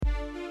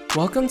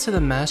Welcome to the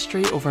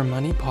Mastery Over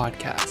Money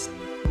podcast.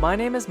 My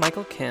name is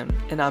Michael Kim,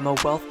 and I'm a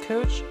wealth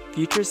coach,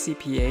 future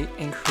CPA,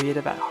 and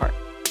creative at heart.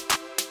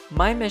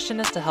 My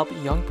mission is to help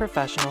young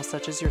professionals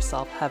such as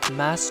yourself have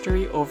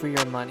mastery over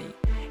your money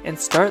and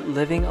start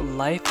living a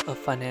life of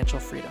financial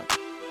freedom.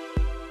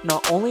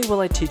 Not only will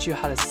I teach you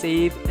how to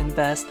save,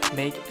 invest,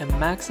 make, and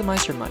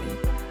maximize your money,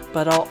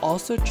 but I'll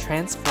also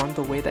transform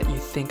the way that you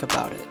think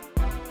about it.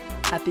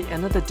 At the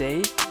end of the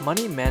day,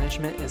 money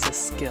management is a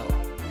skill.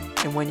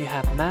 And when you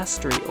have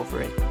mastery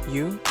over it,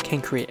 you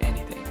can create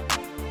anything.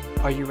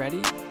 Are you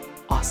ready?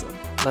 Awesome.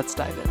 Let's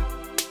dive in.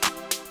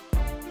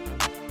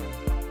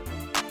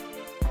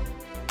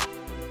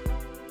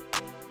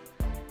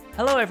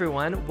 Hello,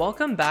 everyone.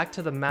 Welcome back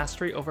to the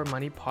Mastery Over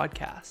Money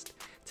podcast.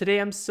 Today,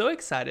 I'm so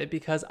excited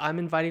because I'm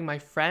inviting my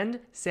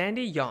friend,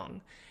 Sandy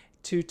Young,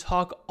 to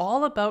talk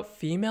all about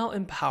female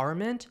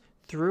empowerment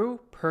through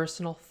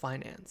personal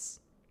finance.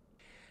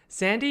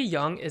 Sandy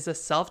Young is a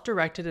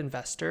self-directed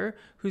investor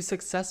who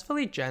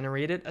successfully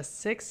generated a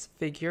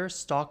six-figure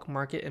stock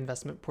market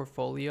investment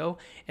portfolio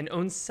and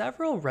owns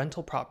several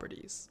rental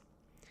properties.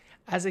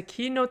 As a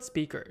keynote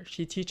speaker,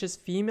 she teaches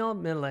female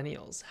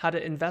millennials how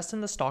to invest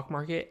in the stock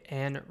market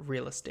and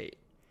real estate.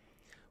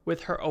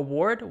 With her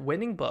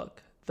award-winning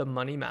book, The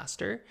Money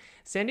Master,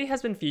 Sandy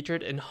has been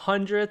featured in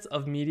hundreds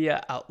of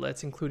media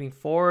outlets including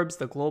Forbes,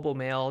 The Globe and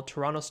Mail,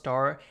 Toronto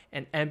Star,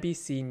 and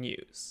NBC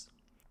News.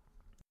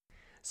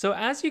 So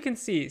as you can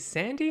see,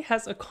 Sandy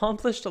has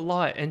accomplished a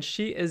lot and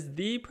she is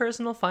the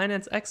personal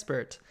finance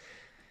expert.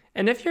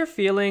 And if you're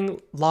feeling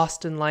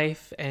lost in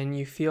life and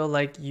you feel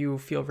like you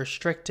feel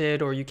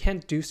restricted or you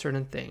can't do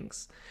certain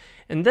things,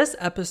 in this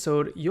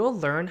episode, you'll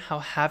learn how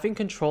having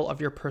control of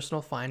your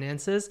personal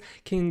finances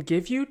can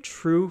give you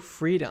true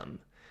freedom.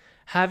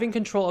 Having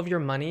control of your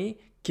money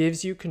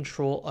gives you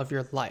control of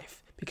your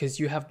life because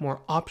you have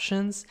more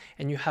options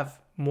and you have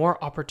more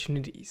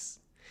opportunities.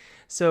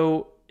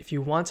 So if you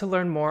want to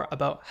learn more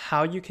about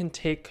how you can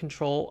take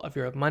control of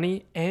your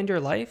money and your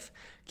life,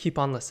 keep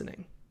on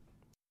listening.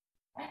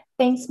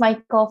 Thanks,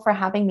 Michael, for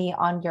having me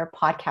on your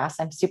podcast.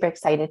 I'm super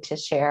excited to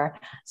share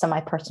some of my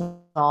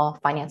personal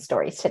finance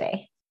stories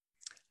today.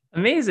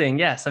 Amazing.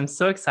 Yes, I'm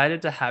so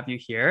excited to have you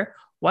here.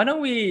 Why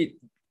don't we,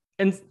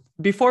 and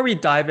before we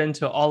dive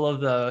into all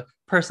of the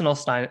personal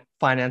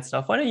finance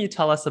stuff, why don't you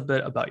tell us a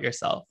bit about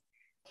yourself?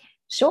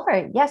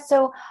 Sure. Yes.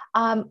 So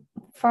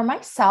for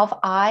myself,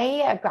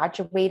 I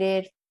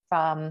graduated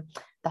from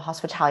the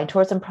Hospitality and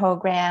Tourism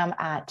program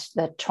at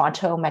the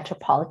Toronto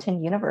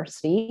Metropolitan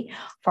University,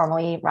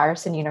 formerly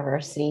Ryerson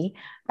University,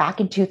 back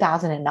in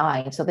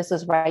 2009. So this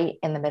was right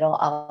in the middle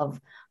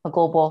of a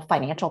global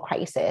financial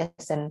crisis.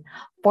 And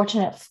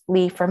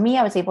fortunately for me,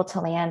 I was able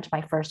to land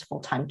my first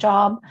full-time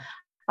job,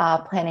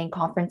 planning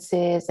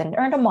conferences, and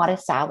earned a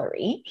modest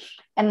salary.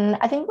 And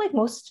I think like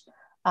most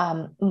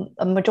a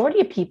majority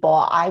of people,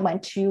 I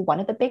went to one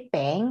of the big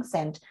banks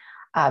and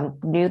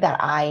knew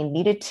that I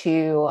needed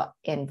to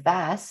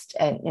invest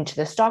into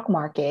the stock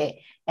market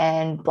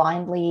and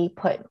blindly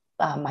put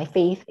my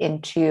faith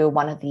into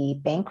one of the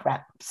bank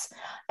reps.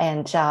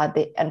 And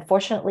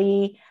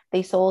unfortunately,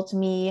 they sold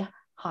me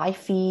high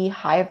fee,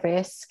 high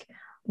risk,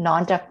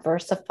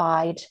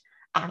 non-diversified,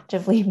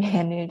 actively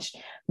managed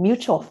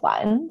mutual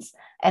funds.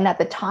 And at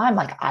the time,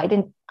 like I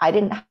didn't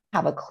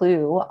have a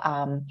clue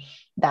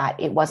that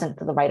it wasn't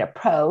the right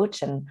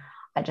approach. And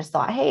I just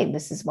thought, hey,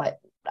 this is what,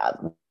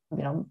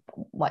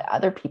 what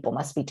other people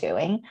must be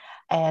doing.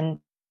 And,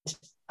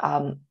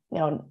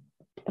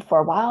 for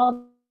a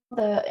while,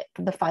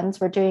 the funds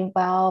were doing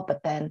well,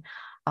 but then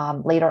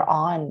later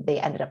on, they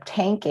ended up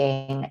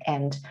tanking.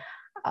 And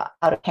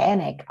out of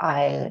panic,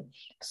 I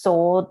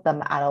sold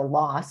them at a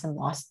loss and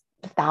lost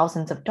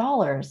thousands of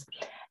dollars.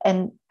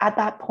 And at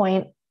that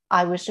point,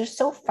 I was just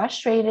so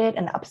frustrated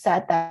and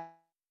upset that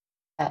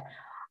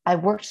I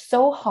worked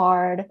so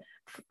hard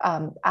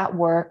at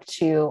work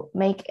to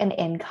make an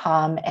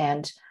income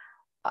and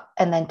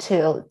then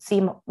to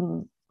see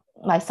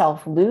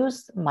myself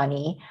lose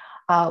money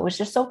was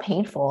just so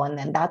painful. And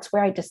then that's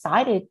where I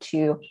decided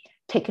to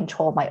take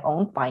control of my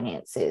own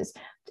finances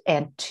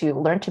and to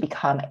learn to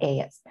become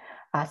a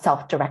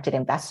self-directed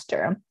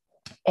investor.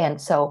 And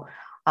so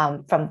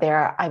from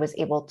there, I was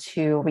able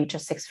to reach a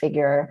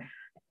six-figure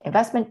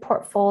investment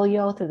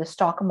portfolio through the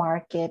stock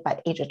market by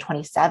the age of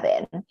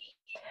 27.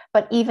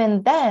 But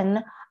even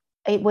then,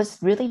 it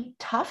was really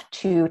tough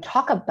to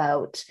talk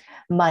about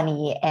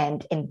money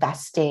and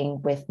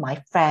investing with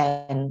my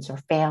friends or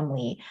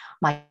family,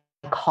 my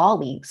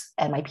colleagues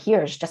and my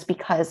peers, just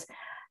because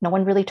no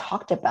one really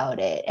talked about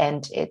it.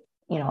 And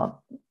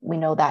we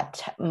know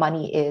that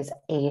money is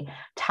a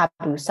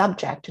taboo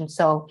subject. And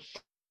so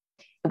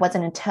it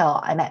wasn't until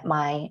I met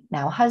my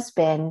now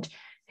husband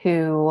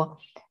who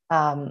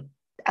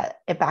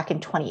back in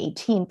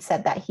 2018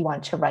 said that he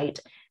wanted to write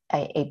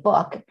a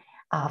book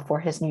for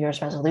his New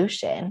Year's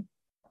resolution.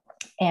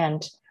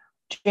 And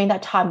during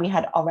that time, we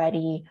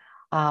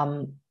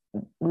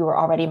were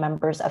already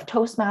members of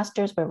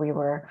Toastmasters, where we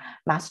were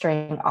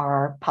mastering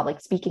our public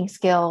speaking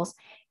skills.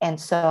 And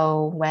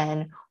so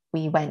when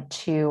we went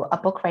to a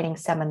book writing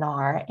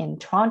seminar in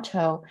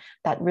Toronto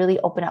that really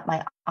opened up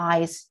my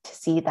eyes to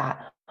see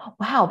that,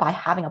 wow, by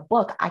having a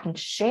book, I can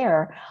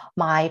share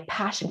my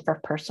passion for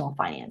personal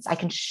finance. I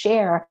can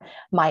share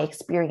my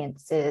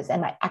experiences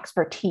and my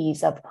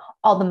expertise of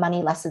all the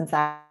money lessons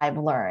that I've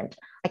learned.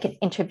 I can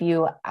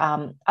interview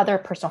other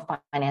personal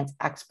finance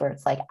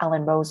experts like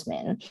Ellen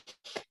Roseman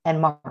and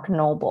Mark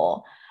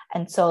Noble.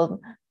 And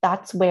so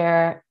that's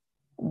where,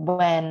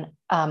 when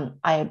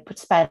I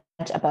spent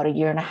about a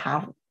year and a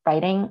half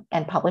writing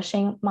and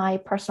publishing my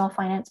personal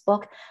finance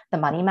book, The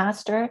Money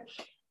Master.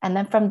 And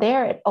then from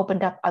there, it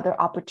opened up other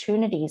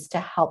opportunities to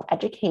help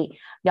educate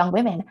young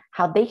women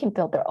how they can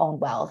build their own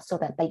wealth so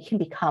that they can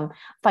become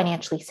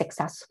financially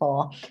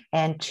successful,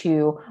 and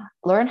to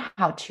learn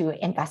how to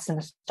invest in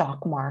the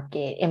stock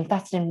market,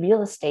 invest in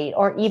real estate,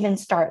 or even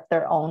start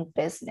their own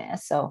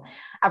business. So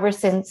ever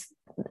since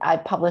I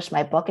published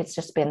my book, it's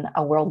just been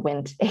a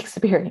whirlwind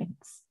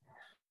experience.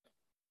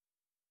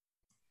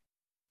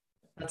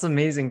 That's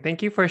amazing.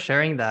 Thank you for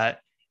sharing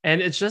that.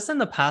 And it's just in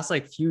the past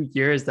few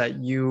years that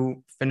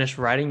you finished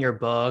writing your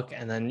book,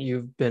 and then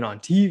you've been on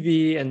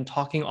TV and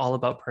talking all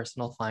about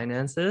personal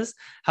finances.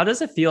 How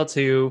does it feel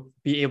to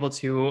be able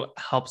to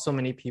help so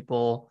many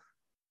people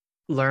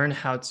learn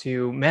how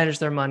to manage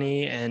their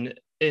money, and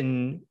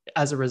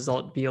as a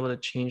result be able to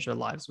change their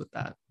lives with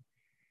that?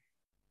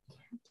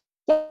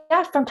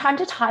 Yeah, from time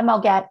to time I'll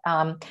get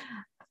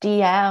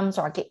DMs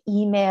or get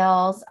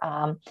emails,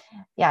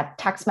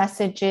 text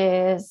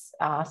messages,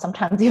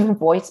 sometimes even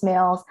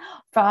voicemails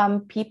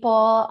from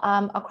people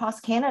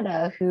across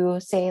Canada who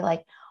say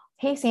like,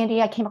 "Hey,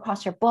 Sandy, I came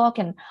across your book,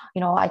 and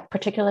I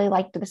particularly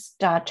liked this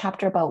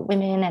chapter about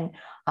women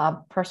and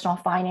personal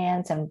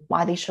finance and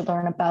why they should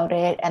learn about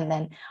it." And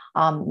then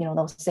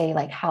they'll say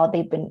like how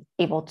they've been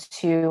able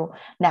to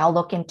now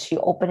look into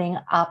opening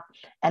up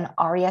an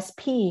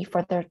RESP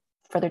for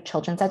their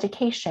children's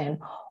education,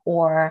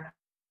 or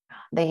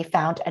they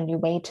found a new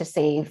way to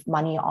save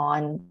money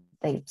on,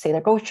 they say, their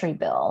grocery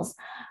bills,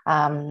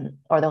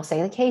 or they'll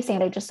say like, "Hey,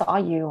 Sandy, I just saw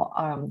you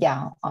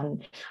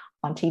on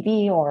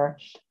TV," or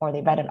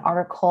they read an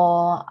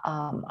article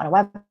on a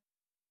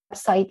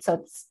website. So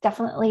it's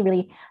definitely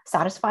really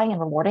satisfying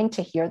and rewarding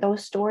to hear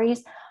those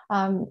stories,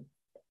 and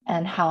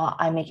how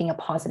I'm making a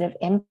positive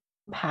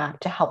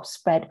impact to help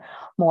spread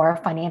more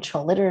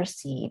financial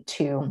literacy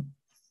to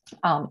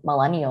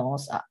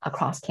millennials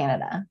across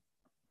Canada.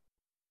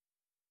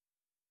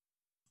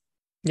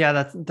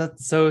 Yeah,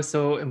 that's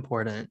so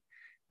important.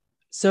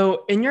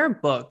 So in your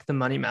book, The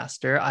Money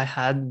Master,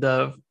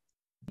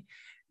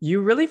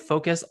 you really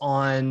focus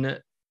on,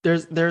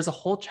 there's a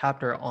whole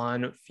chapter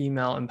on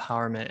female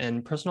empowerment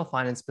and personal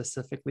finance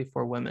specifically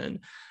for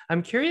women.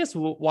 I'm curious,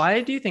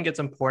 why do you think it's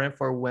important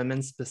for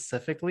women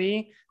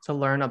specifically to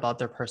learn about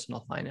their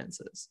personal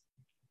finances?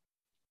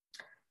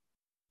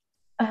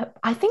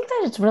 I think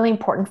that it's really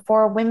important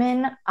for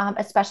women,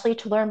 especially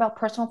to learn about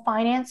personal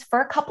finance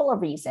for a couple of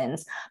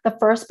reasons. The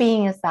first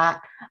being is that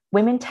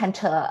women tend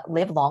to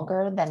live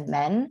longer than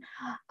men.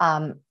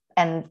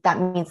 And that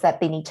means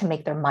that they need to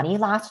make their money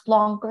last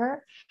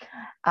longer,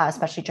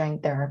 especially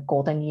during their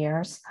golden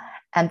years.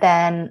 And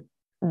then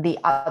the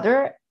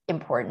other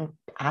important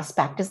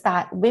aspect is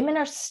that women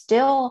are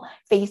still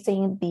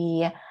facing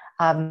the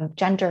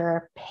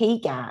gender pay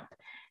gap.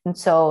 And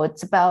so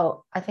it's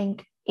about, I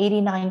think,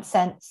 89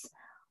 cents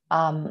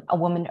a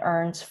woman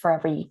earns for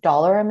every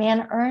dollar a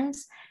man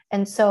earns.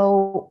 And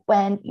so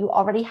when you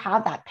already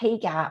have that pay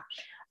gap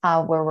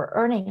where we're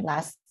earning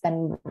less,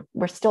 then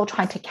we're still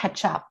trying to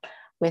catch up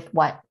with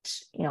what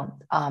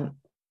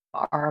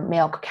our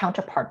male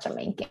counterparts are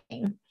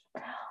making.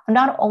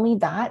 Not only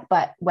that,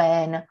 but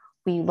when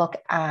we look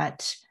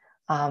at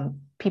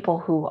people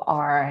who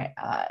are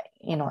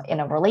in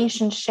a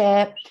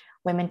relationship,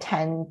 women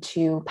tend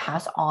to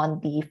pass on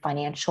the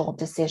financial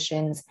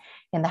decisions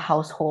in the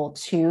household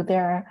to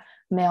their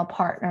male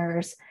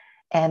partners,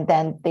 and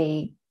then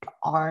they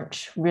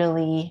aren't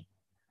really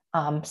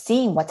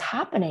seeing what's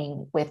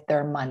happening with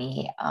their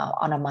money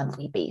on a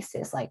monthly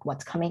basis, like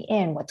what's coming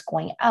in, what's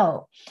going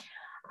out.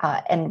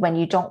 And when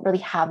you don't really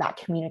have that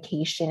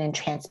communication and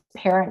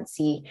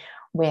transparency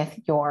with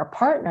your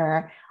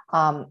partner,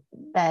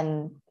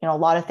 then a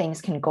lot of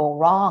things can go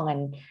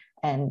wrong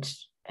and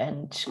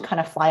kind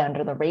of fly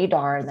under the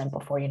radar. And then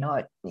before you know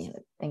it,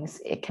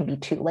 it can be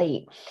too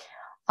late.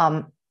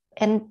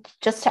 And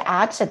just to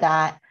add to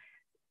that,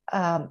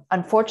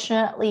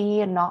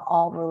 unfortunately, not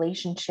all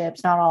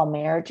relationships, not all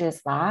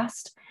marriages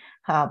last.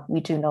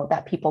 We do know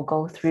that people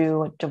go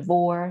through a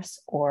divorce,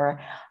 or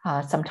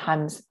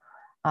sometimes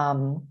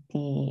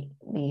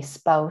the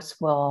spouse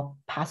will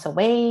pass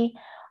away,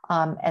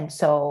 and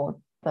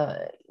so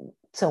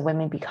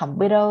women become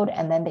widowed,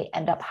 and then they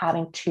end up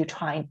having to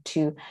try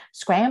to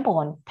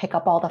scramble and pick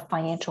up all the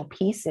financial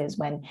pieces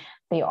when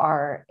they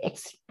are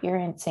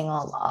experiencing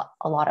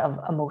a lot of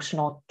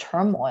emotional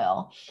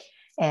turmoil.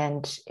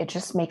 And it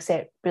just makes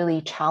it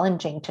really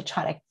challenging to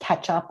try to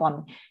catch up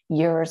on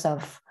years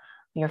of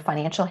your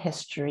financial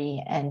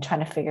history and trying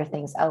to figure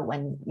things out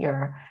when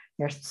your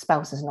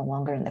spouse is no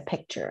longer in the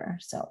picture.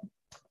 So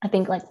I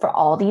think like for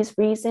all these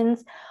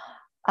reasons,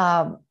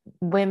 um,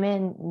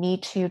 women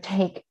need to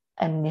take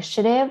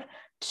initiative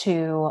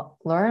to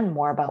learn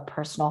more about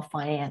personal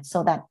finance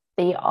so that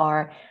they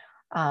are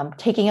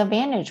taking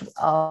advantage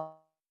of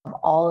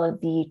all of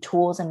the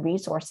tools and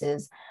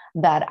resources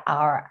that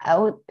are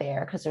out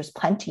there, because there's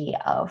plenty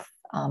of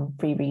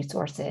free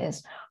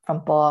resources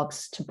from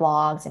books to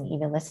blogs and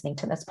even listening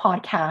to this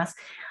podcast.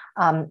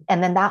 And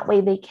then that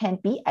way they can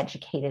be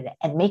educated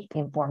and make the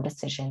informed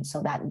decisions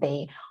so that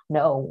they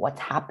know what's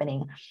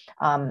happening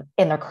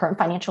in their current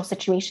financial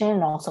situation,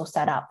 and also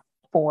set up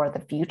for the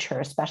future,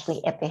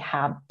 especially if they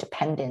have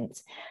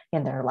dependents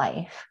in their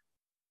life.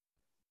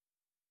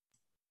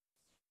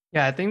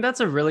 Yeah, I think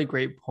that's a really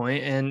great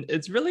point. And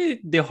it's really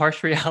the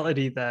harsh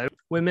reality that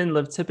women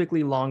live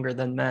typically longer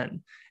than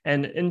men.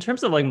 And in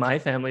terms of like my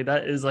family,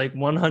 that is like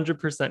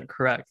 100%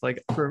 correct.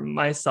 Like for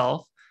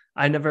myself,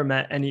 I never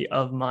met any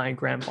of my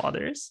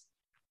grandfathers.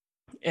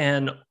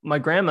 And my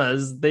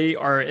grandmas, they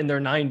are in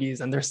their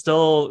 90s and they're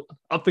still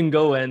up and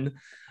going.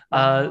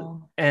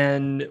 Wow.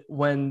 And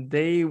when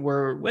they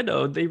were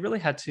widowed, they really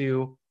had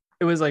to,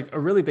 it was like a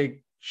really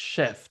big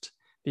shift,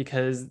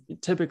 because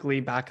typically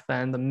back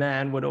then the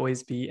man would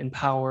always be in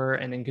power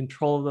and in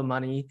control of the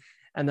money.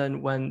 And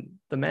then when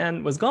the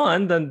man was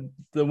gone, then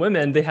the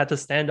women, they had to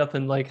stand up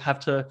and like have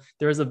to,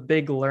 there was a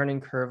big learning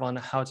curve on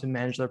how to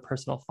manage their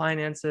personal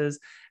finances,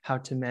 how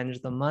to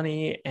manage the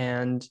money.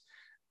 And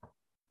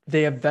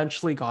they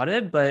eventually got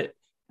it, but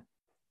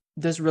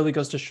this really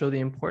goes to show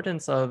the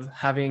importance of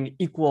having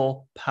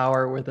equal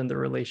power within the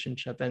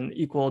relationship and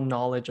equal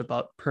knowledge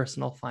about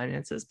personal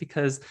finances,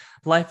 because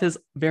life is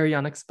very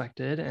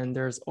unexpected and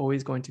there's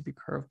always going to be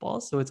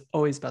curveballs. So it's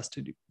always best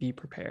to be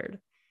prepared.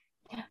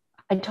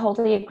 I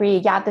totally agree.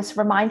 Yeah, this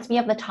reminds me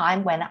of the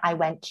time when I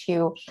went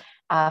to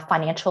a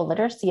financial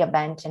literacy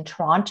event in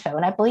Toronto,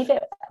 and I believe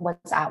it was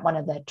at one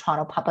of the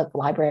Toronto Public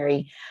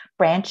Library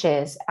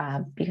branches,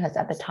 because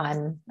at the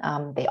time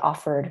they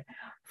offered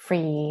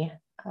free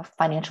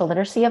financial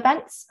literacy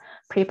events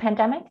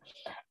pre-pandemic.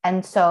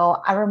 And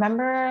so I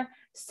remember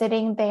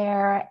sitting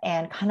there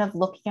and kind of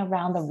looking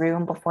around the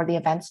room before the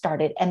event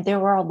started, and there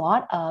were a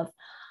lot of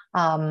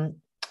um,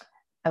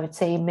 I would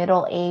say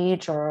middle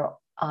age or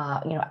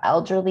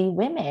elderly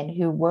women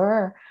who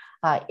were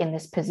in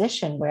this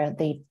position where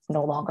they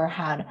no longer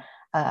had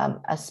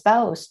a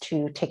spouse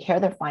to take care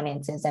of their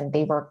finances, and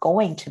they were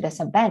going to this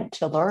event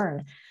to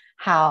learn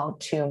how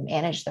to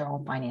manage their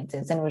own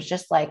finances. And it was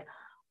just like,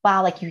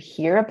 wow, like you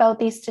hear about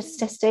these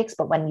statistics,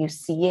 but when you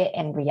see it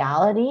in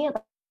reality,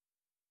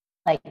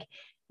 like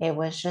it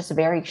was just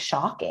very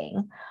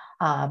shocking.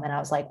 And I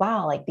was like,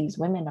 wow, like these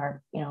women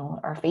are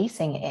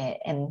facing it.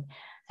 And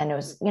it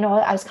was,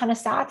 I was kind of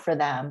sad for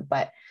them,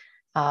 but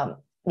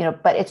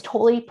it's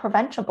totally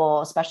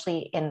preventable,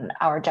 especially in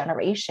our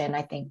generation.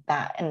 I think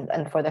that,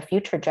 and for the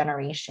future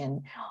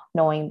generation,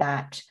 knowing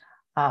that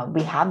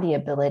we have the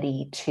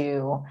ability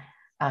to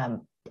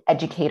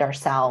educate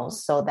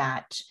ourselves so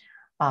that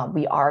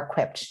we are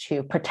equipped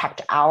to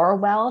protect our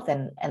wealth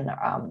and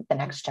the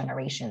next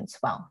generation's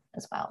wealth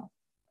as well.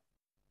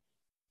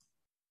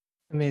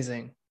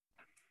 Amazing.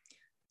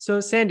 So,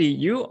 Sandy,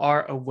 you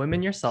are a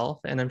woman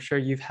yourself, and I'm sure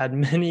you've had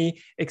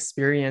many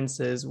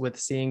experiences with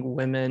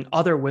seeing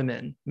other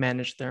women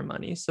manage their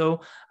money.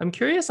 So, I'm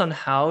curious on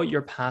how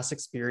your past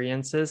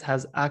experiences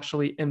has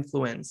actually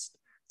influenced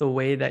the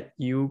way that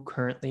you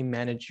currently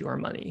manage your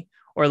money,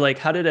 or like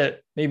how did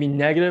it maybe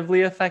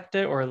negatively affect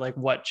it, or like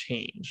what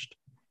changed?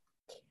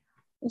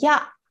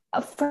 Yeah,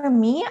 for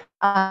me,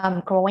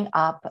 growing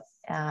up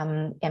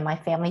in my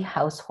family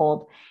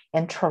household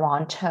in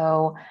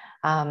Toronto,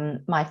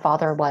 my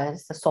father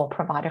was the sole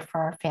provider for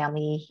our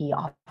family. He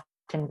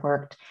often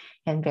worked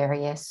in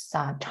various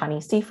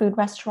Chinese seafood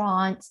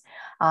restaurants.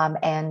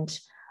 And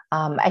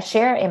I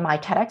share in my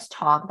TEDx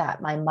talk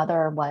that my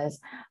mother was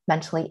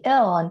mentally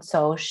ill. And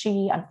so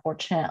she,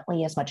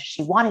 unfortunately, as much as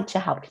she wanted to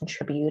help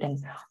contribute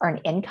and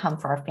earn income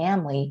for our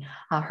family,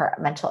 her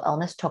mental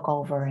illness took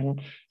over,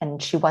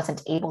 and she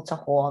wasn't able to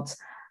hold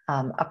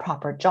a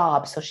proper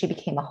job. So she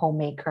became a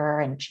homemaker,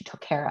 and she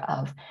took care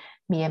of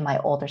me and my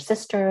older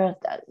sister,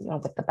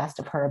 with the best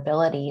of her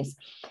abilities.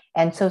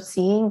 And so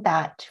seeing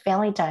that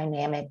family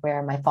dynamic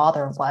where my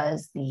father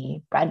was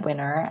the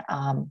breadwinner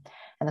and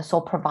the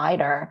sole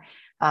provider,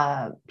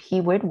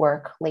 he would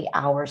work late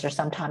hours or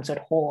sometimes would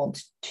hold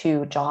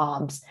two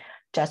jobs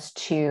just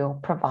to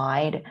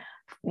provide,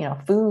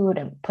 food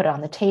and put it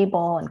on the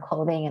table and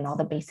clothing and all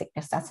the basic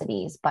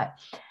necessities. But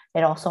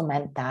it also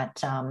meant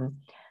that,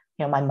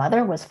 my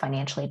mother was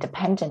financially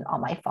dependent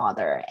on my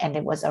father. And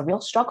it was a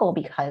real struggle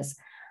because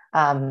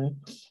um,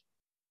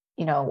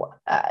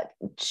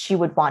 she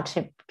would want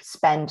to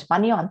spend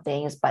money on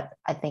things, but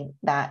I think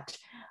that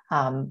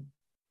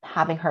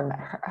having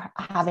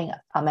having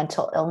a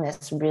mental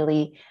illness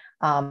really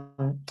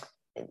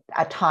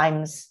at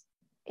times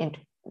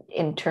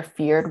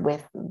interfered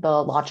with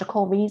the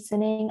logical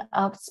reasoning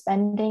of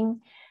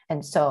spending.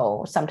 And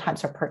so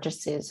sometimes her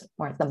purchases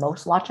weren't the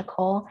most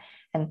logical.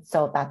 And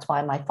so that's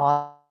why my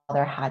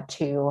father had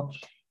to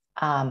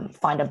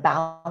find a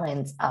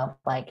balance of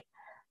like,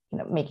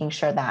 making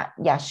sure that,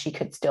 yes, she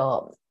could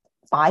still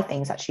buy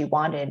things that she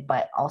wanted,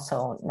 but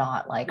also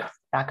not like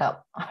rack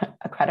up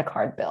a credit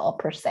card bill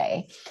per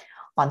se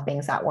on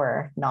things that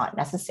were not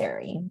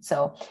necessary.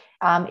 So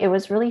it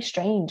was really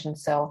strange. And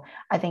so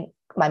I think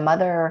my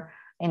mother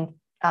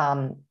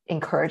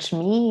encouraged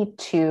me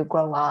to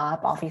grow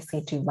up,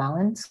 obviously do well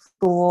in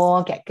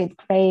school, get good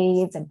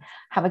grades, and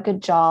have a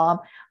good job,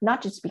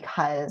 not just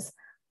because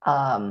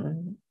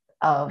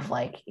of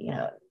like,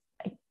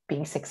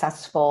 being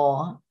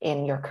successful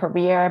in your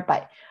career,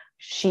 but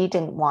she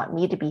didn't want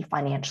me to be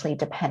financially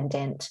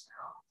dependent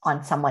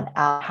on someone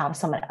else, have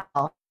someone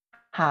else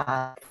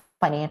have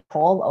financial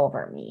control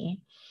over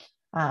me.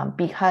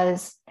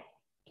 Because,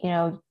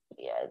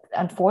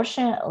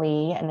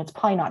 unfortunately, and it's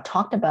probably not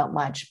talked about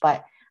much,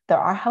 but there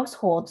are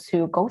households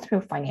who go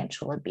through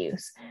financial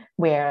abuse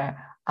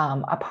where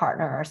a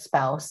partner or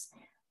spouse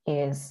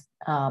is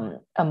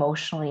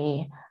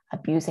emotionally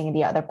abusing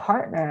the other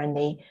partner, and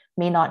they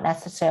may not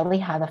necessarily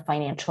have the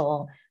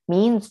financial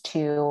means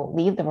to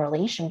leave the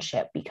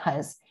relationship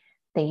because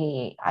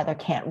they either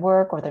can't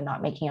work or they're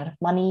not making enough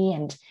money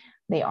and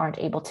they aren't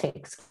able to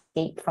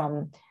escape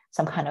from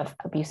some kind of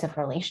abusive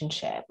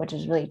relationship, which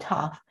is really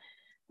tough.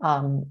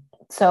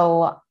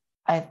 So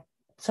I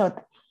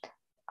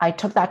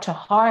took that to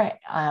heart,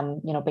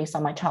 based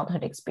on my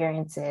childhood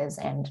experiences,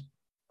 and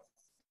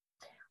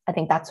I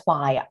think that's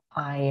why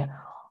I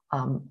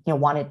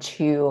wanted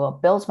to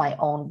build my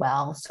own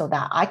wealth so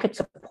that I could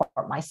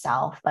support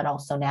myself, but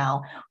also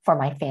now for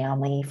my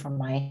family, for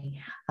my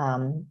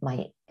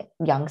my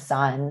young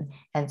son,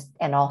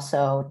 and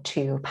also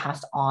to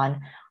pass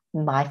on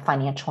my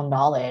financial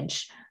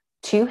knowledge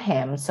to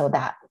him so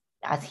that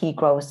as he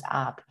grows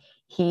up,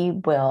 he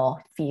will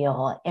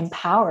feel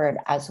empowered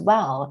as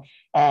well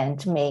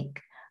and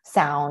make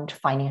sound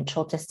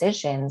financial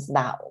decisions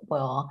that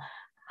will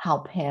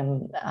help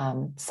him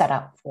set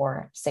up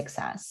for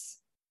success.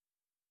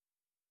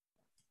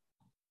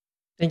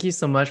 Thank you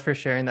so much for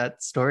sharing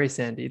that story,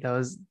 Sandy. That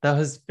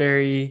was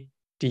very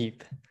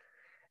deep.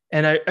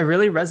 And I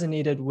really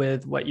resonated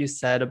with what you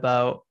said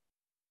about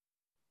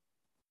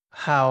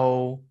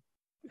how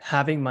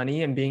having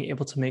money and being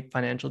able to make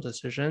financial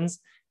decisions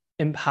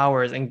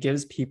empowers and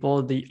gives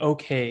people the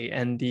okay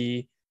and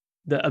the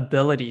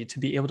ability to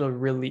be able to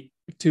really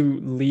to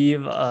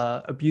leave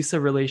a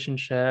abusive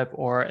relationship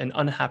or an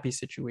unhappy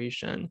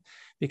situation,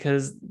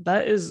 because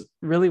that is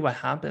really what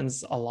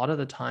happens a lot of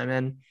the time.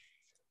 And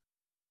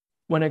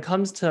when it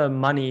comes to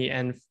money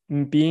and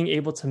being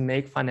able to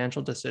make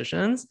financial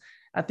decisions,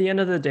 at the end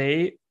of the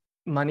day,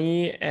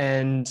 money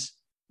and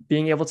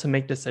being able to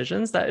make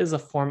decisions, that is a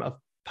form of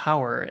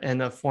power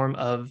and a form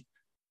of,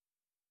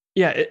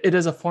 it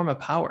is a form of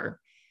power.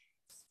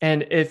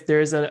 And if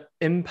there's an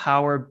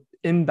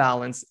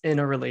imbalance in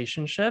a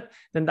relationship,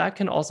 then that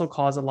can also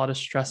cause a lot of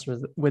stress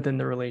within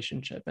the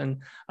relationship.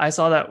 And I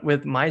saw that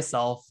with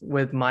myself,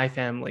 with my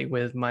family,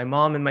 with my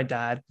mom and my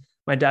dad.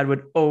 My dad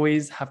would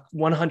always have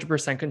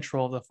 100%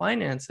 control of the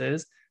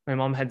finances. My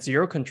mom had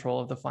zero control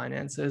of the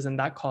finances. And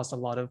that caused a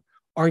lot of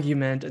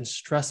argument and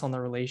stress on the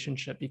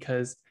relationship,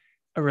 because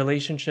a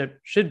relationship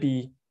should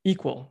be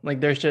equal. Like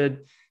there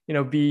should,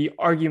 be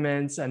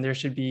arguments and there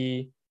should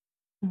be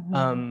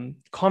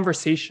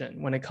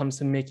conversation when it comes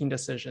to making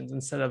decisions,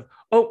 instead of,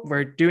 oh,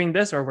 we're doing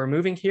this or we're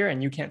moving here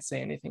and you can't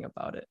say anything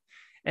about it.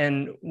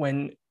 And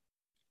when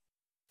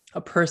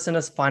a person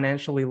is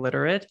financially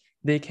literate,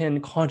 they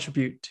can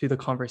contribute to the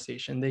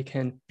conversation. They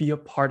can be a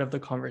part of the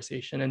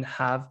conversation and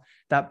have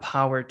that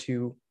power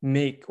to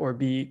make or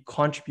be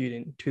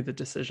contributing to the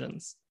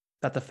decisions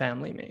that the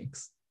family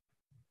makes.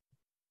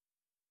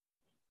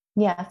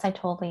 Yes, I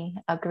totally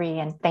agree.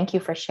 And thank you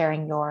for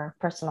sharing your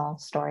personal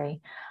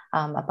story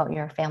about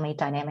your family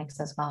dynamics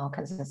as well,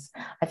 because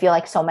I feel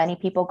like so many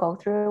people go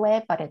through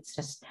it, but it's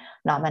just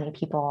not many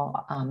people,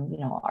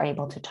 are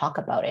able to talk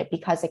about it,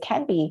 because it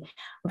can be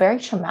very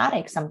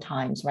traumatic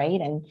sometimes, right?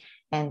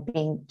 And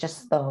being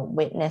just the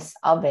witness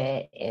of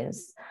it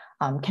is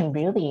can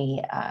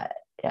really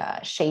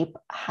shape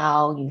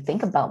how you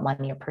think about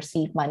money or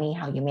perceive money,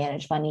 how you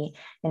manage money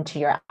into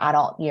your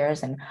adult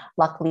years. And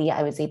luckily,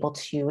 I was able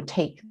to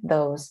take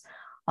those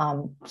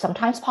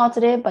sometimes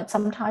positive, but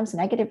sometimes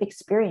negative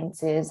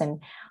experiences, and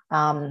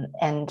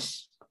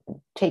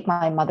take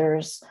my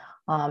mother's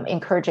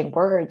encouraging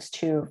words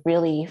to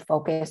really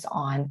focus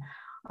on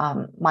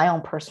my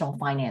own personal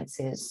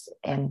finances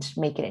and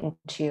make it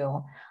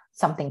into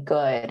something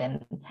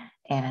good,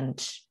 and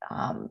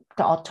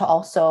to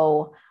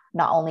also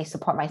not only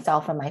support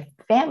myself and my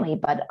family,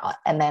 but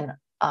and then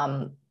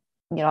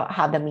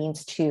have the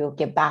means to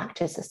give back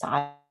to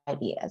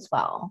society as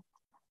well.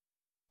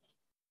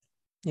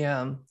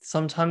 Yeah,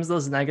 sometimes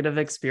those negative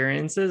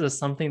experiences is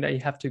something that you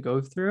have to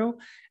go through.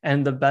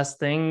 And the best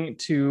thing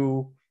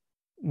to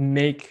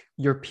make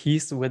your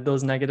peace with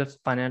those negative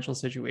financial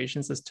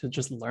situations is to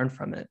just learn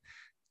from it,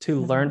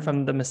 to learn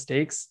from the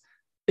mistakes.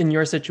 In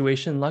your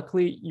situation,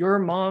 luckily, your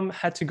mom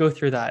had to go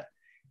through that.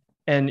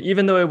 And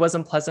even though it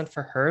wasn't pleasant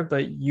for her,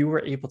 but you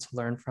were able to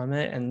learn from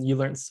it, and you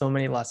learned so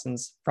many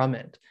lessons from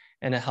it,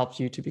 and it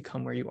helped you to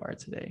become where you are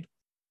today.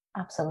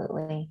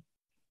 Absolutely.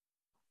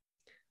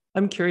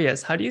 I'm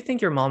curious, how do you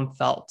think your mom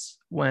felt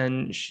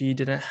when she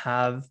didn't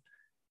have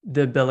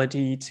the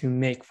ability to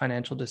make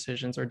financial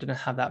decisions or didn't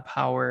have that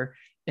power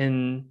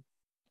in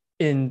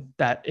in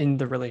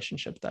the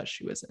relationship that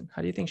she was in?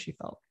 How do you think she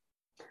felt?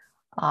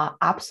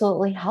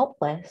 Absolutely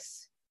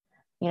helpless.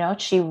 You know,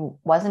 she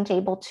wasn't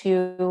able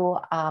to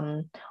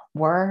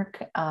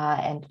work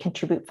and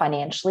contribute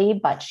financially,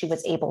 but she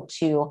was able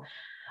to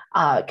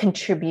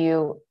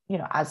contribute, you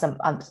know, as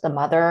the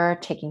mother,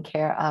 taking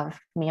care of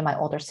me and my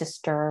older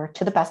sister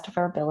to the best of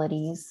her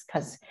abilities,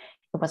 because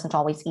it wasn't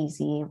always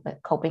easy with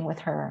coping with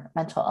her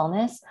mental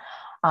illness.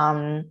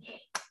 Um,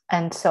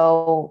 and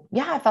so,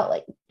 yeah, I felt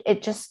like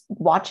it, just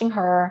watching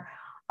her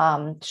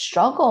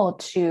struggle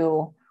to,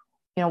 you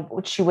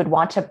know, she would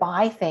want to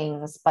buy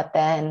things, but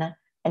then,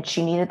 and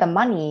she needed the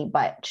money,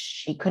 but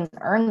she couldn't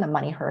earn the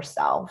money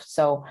herself.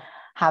 So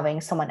having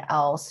someone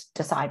else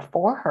decide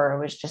for her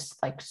was just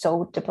like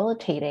so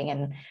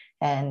debilitating.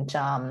 And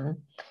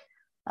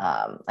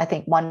I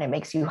think one, it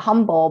makes you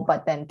humble,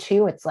 but then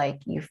two, it's like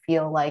you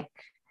feel like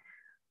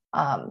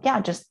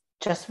yeah,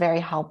 just very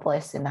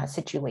helpless in that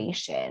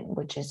situation,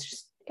 which is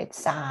just, it's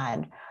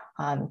sad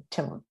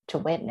to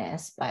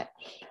witness. But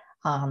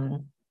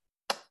um,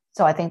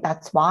 so I think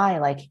that's why,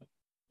 like,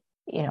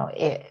 you know,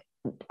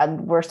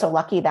 we're so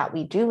lucky that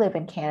we do live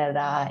in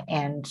Canada,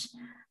 and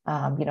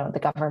you know, the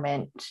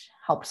government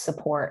helps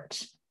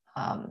support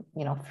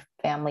you know,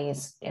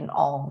 families in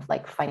all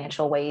like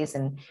financial ways,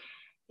 and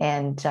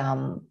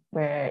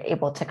we're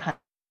able to kind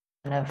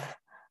of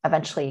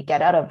eventually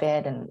get out of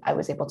it. And I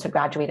was able to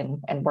graduate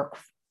and work,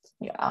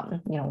 you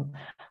know,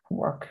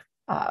 work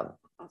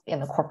in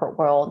the corporate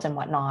world and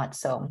whatnot.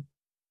 So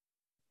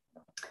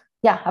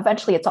yeah,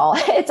 eventually it's all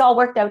it's all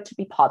worked out to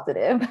be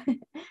positive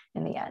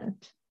in the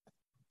end.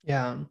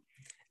 Yeah.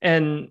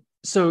 And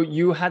so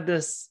you had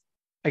this,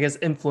 I guess,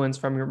 influence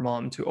from your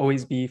mom to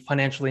always be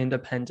financially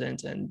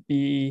independent and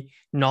be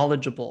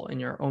knowledgeable in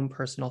your own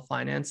personal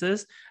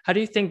finances. How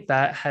do you think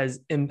that has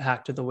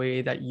impacted the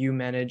way that you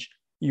manage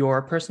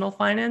your personal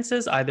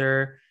finances,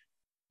 either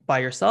by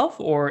yourself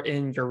or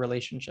in your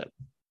relationship?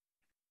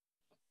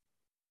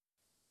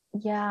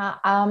 Yeah,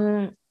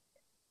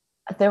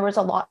 there was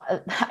a lot. I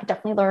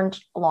definitely learned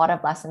a lot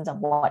of lessons of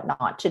what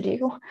not to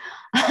do,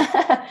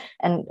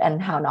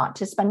 and how not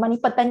to spend money.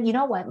 But then, you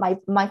know what,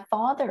 my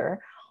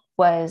father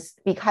was,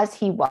 because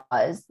he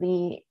was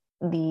the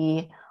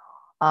the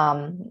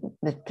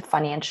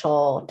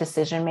financial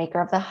decision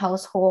maker of the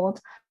household.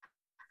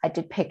 I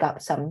did pick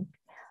up some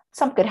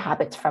good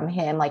habits from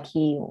him. Like,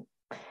 he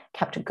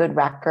kept a good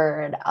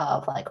record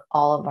of like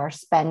all of our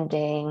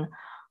spending.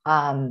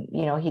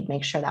 You know, he'd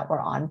make sure that we're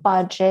on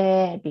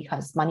budget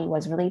because money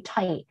was really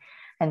tight.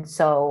 And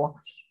so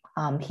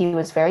he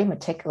was very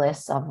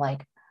meticulous of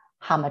like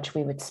how much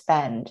we would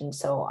spend. And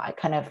so I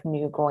kind of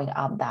knew growing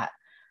up that,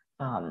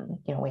 you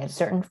know, we had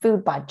certain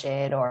food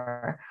budget,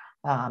 or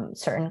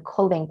certain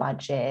clothing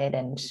budget,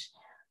 and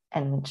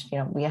you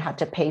know, we had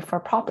to pay for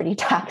property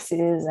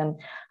taxes and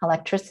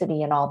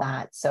electricity and all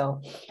that.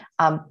 So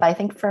but I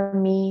think for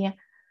me,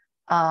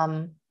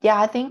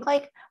 yeah, I think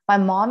like my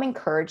mom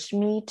encouraged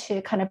me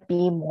to kind of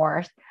be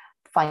more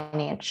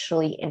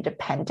financially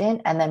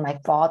independent, and then my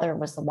father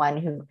was the one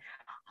who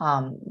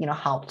you know,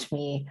 helped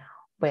me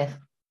with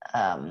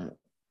um,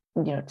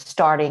 you know,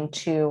 starting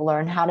to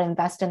learn how to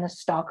invest in the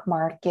stock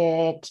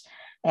market.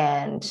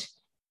 And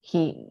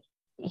he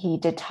he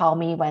did tell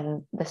me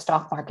when the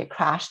stock market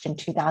crashed in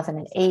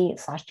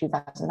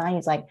 2008/2009,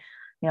 he's like,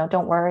 you know,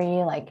 don't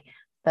worry, like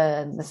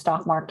the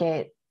stock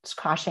market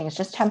crashing is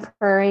just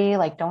temporary,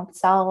 like don't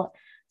sell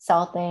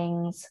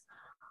things.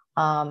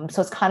 So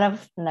it's kind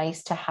of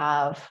nice to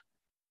have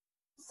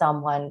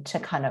someone to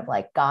kind of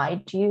like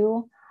um,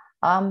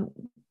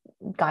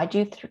 guide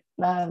you through,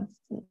 you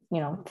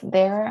know,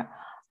 there.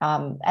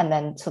 And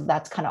then, so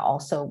that's kind of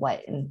also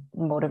what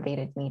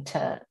motivated me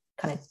to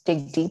kind of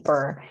dig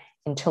deeper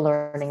into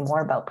learning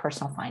more about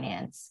personal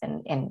finance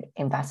and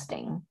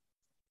investing.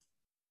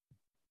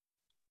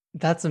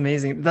 That's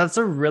amazing. That's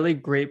a really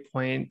great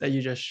point that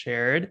you just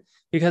shared,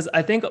 because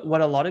I think what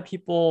a lot of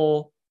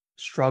people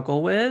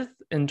struggle with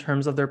in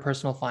terms of their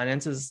personal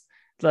finances,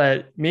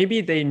 that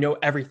maybe they know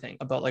everything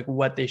about like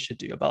what they should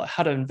do, about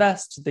how to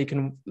invest. They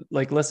can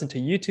like listen to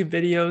YouTube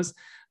videos,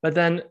 but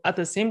then at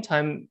the same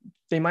time,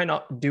 they might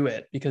not do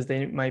it because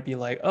they might be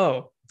like,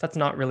 oh, that's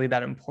not really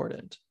that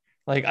important.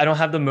 Like, I don't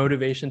have the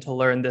motivation to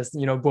learn this,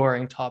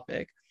 boring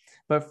topic.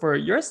 But for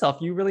yourself,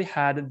 you really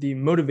had the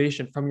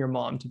motivation from your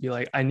mom to be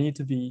like, I need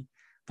to be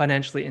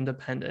financially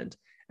independent.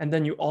 And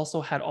then you also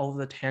had all of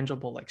the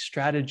tangible like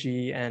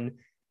strategy and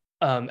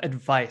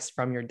advice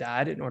from your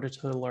dad in order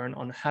to learn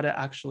on how to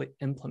actually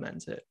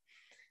implement it.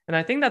 And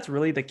I think that's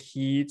really the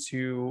key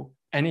to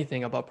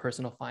anything about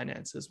personal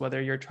finances,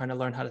 whether you're trying to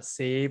learn how to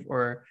save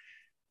or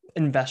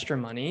invest your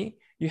money.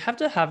 You have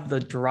to have the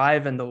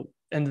drive and the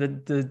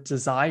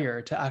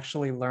desire to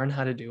actually learn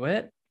how to do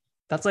it.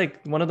 That's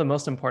like one of the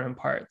most important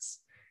parts.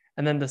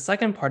 And then the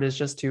second part is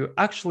just to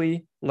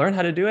actually learn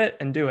how to do it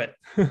and do it.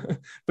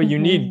 But you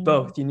need Mhm.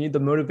 both. You need the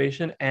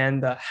motivation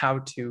and the how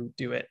to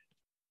do it.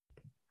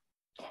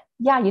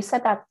 Yeah, you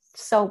said that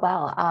so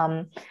well.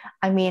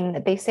 I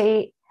mean, they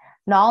say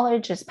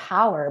knowledge is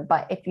power,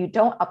 but if you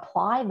don't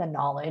apply the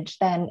knowledge,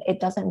 then it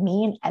doesn't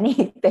mean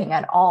anything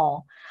at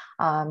all.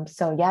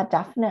 So yeah,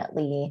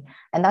 definitely.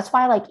 And that's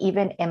why, like,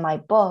 even in my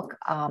book,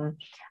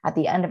 at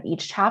the end of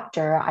each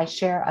chapter, I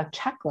share a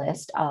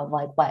checklist of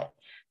like what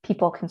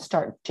people can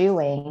start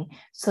doing.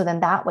 So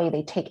then that way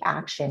they take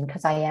action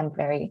because I'm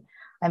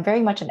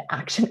very much an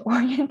action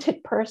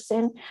oriented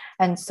person.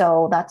 And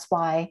so that's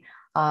why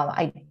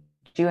I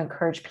do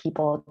encourage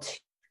people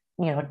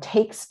to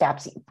take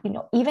steps,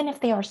 even if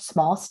they are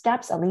small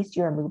steps, at least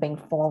you're moving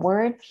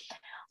forward.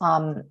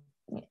 um,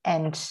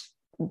 and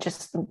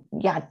just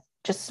yeah,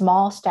 just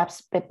small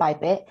steps bit by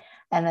bit,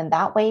 and then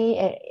that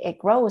way it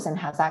grows and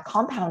has that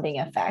compounding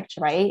effect,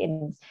 right?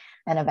 And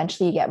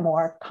eventually you get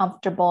more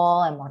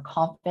comfortable and more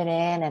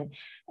confident, and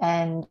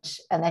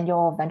and then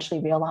you'll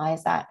eventually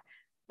realize that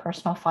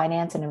personal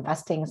finance and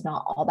investing is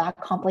not all that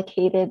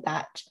complicated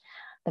that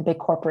the big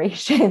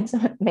corporations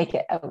make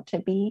it out to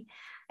be.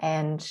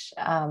 And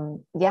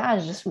yeah,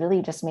 it's just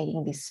really just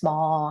making these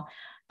small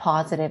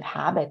positive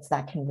habits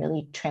that can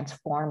really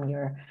transform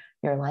your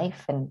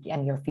life and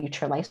your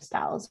future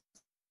lifestyles as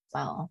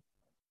well.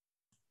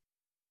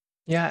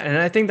 Yeah, and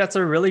I think that's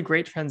a really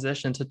great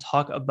transition to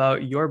talk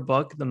about your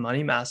book, The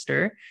Money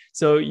Master.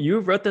 So you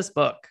wrote this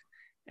book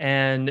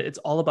and it's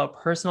all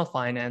about personal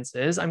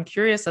finances. I'm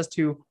curious as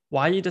to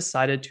why you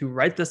decided to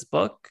write this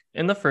book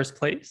in the first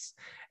place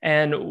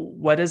and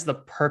what is the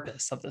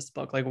purpose of this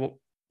book?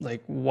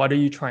 Like what are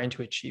you trying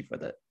to achieve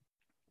with it?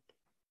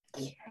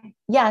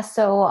 Yeah,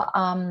 so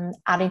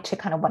adding to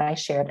kind of what I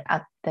shared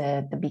at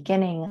the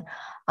beginning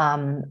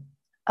um,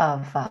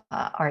 of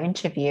our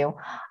interview,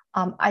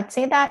 I'd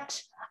say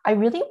that I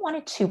really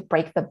wanted to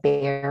break the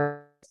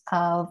barriers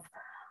of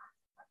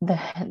the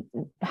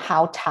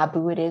how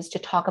taboo it is to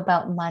talk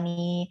about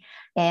money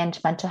and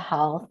mental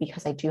health,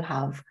 because I do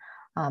have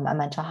a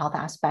mental health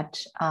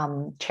aspect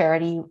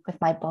charity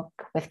with my book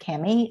with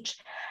CAMH.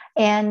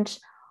 And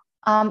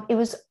it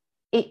was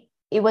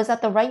it was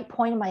at the right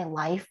point in my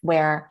life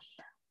where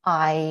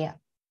I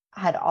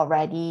had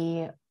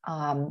already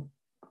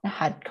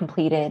had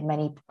completed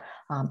many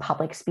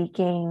public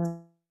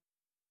speaking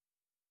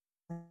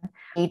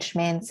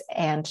engagements,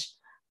 and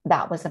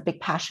that was a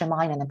big passion of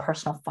mine, and then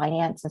personal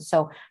finance. And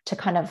so to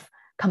kind of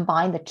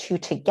combine the two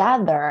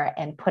together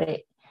and put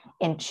it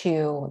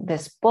into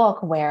this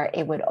book where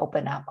it would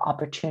open up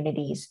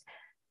opportunities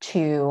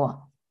to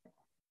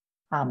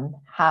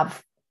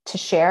have to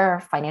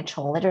share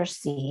financial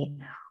literacy,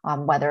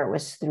 whether it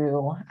was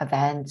through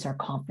events or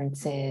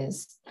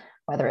conferences,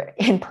 whether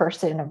in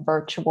person or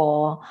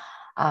virtual,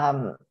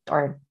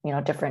 or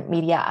different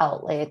media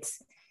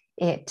outlets.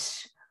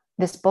 It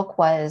This book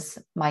was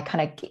my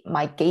kind of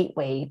my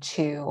gateway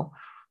to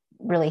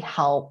really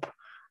help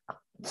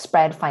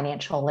spread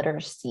financial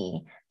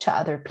literacy to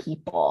other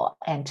people,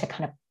 and to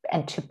kind of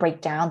and to break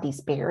down these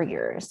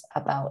barriers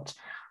about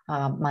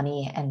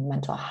money and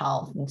mental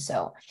health. And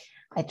so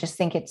I just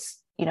think it's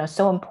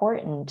so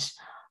important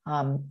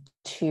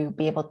to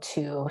be able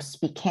to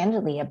speak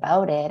candidly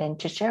about it and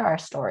to share our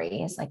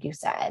stories, like you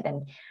said,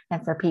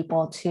 and for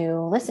people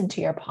to listen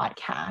to your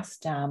podcast,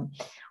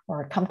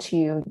 or come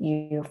to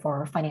you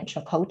for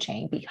financial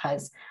coaching,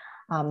 because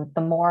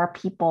the more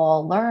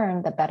people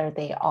learn, the better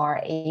they are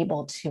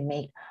able to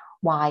make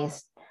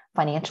wise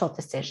financial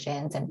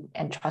decisions.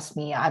 And trust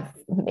me, I've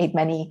made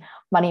many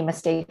money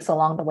mistakes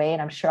along the way,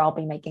 and I'm sure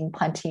I'll be making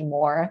plenty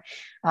more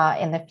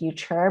in the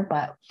future.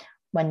 But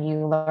when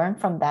you learn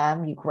from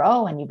them, you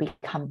grow and you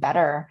become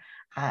better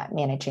at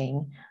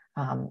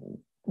um,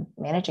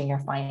 managing your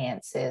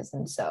finances.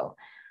 And so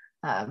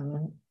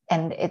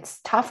and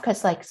it's tough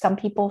because like some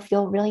people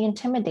feel really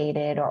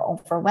intimidated or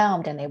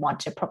overwhelmed, and they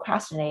want to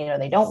procrastinate or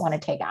they don't want to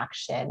take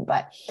action,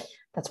 but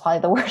that's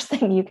probably the worst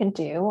thing you can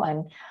do.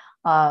 And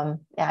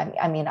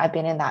I mean, I've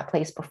been in that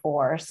place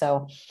before.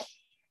 So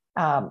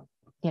um,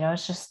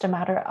 it's just a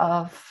matter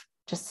of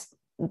just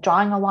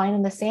drawing a line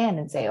in the sand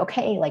and say,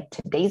 okay, like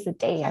today's the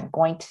day I'm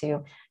going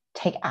to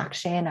take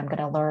action. I'm going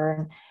to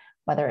learn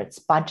whether it's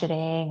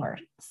budgeting or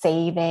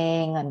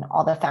saving and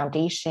all the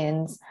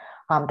foundations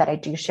that I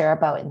do share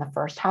about in the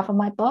first half of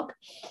my book.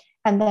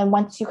 And then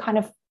once you kind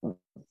of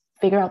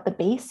figure out the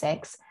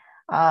basics,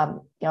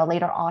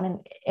 later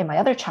on in my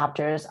other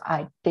chapters,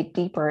 I dig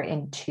deeper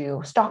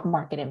into stock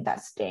market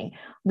investing,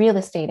 real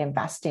estate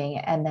investing,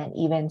 and then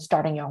even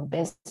starting your own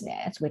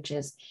business, which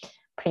is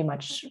pretty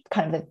much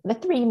kind of the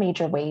three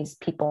major ways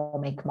people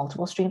make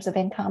multiple streams of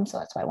income. So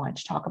that's why I wanted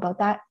to talk about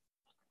that.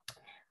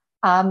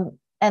 And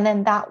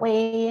then that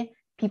way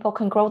people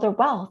can grow their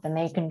wealth and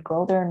they can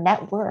grow their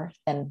net worth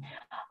and,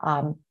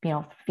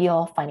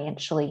 feel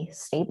financially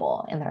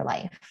stable in their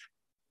life.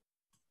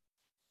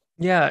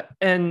 Yeah,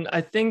 and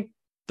I think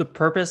the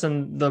purpose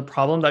and the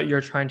problem that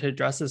you're trying to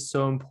address is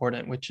so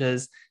important, which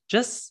is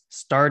just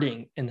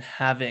starting and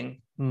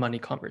having money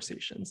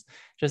conversations,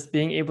 just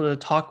being able to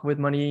talk with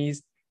money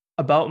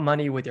about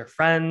money with your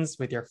friends,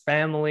 with your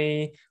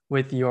family,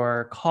 with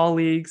your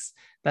colleagues.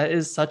 That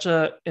is such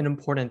an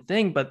important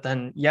thing, but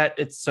then yet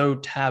it's so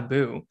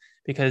taboo,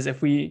 because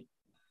if we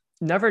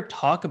never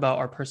talk about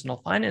our personal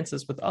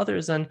finances with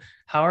others, then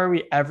how are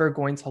we ever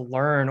going to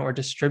learn or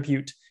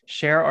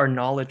share our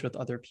knowledge with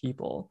other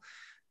people?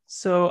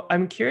 So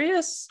I'm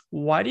curious,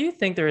 why do you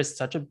think there is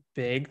such a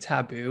big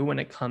taboo when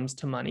it comes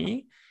to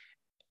money?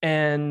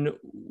 And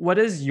what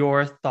is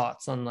your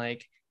thoughts on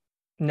like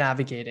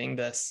navigating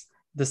the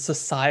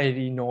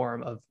society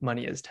norm of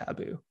money is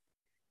taboo?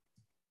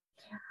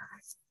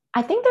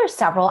 I think there's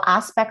several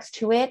aspects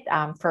to it.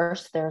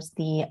 First, there's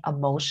the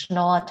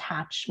emotional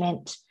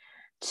attachment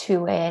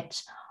to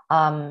it.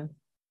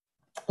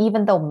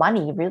 Even though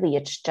money really,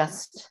 it's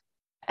just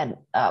an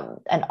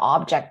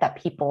object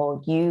that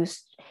people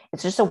use.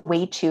 It's just a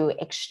way to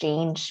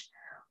exchange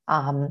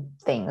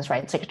things,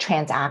 right? It's like a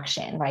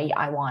transaction, right?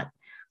 I want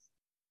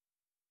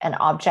an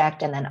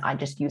object, and then I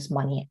just use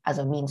money as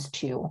a means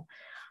to,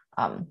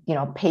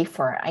 pay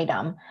for an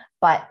item.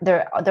 But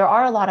there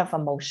are a lot of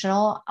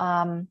emotional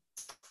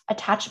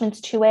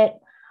attachments to it.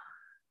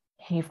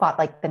 You've got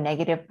like the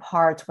negative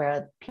parts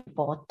where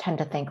people tend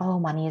to think, oh,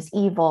 money is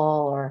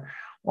evil,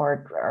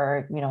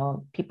 or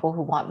people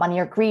who want money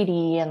are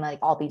greedy, and like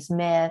all these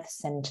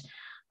myths, and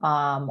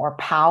or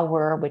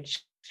power,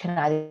 which can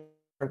either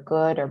be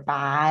good or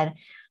bad.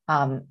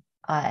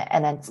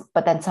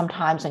 But then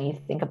sometimes when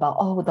you think about,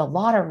 oh, the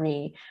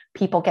lottery,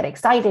 people get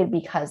excited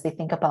because they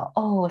think about,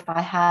 oh, if I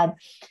had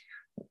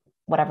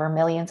whatever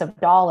millions of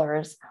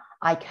dollars,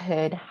 I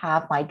could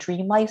have my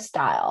dream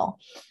lifestyle.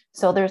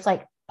 So there's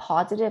like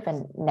positive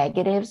and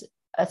negatives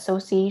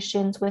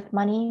associations with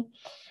money,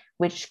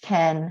 which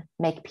can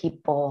make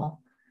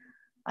people,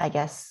 I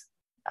guess,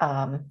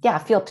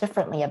 feel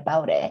differently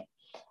about it.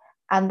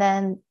 And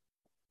then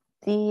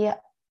the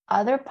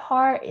other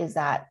part is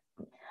that,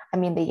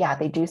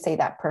 they do say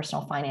that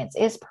personal finance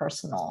is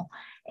personal,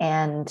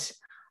 and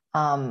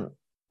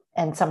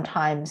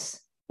sometimes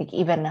like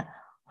even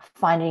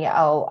finding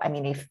out,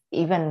 if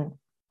even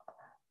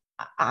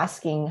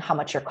asking how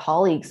much your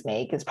colleagues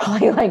make is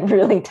probably like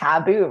really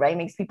taboo, right? It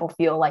makes people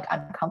feel like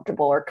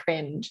uncomfortable or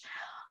cringe,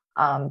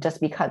 just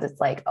because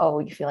it's like, oh,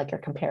 you feel like you're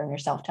comparing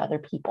yourself to other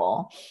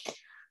people,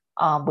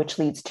 which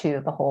leads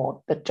to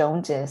the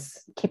Joneses,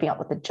 keeping up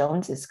with the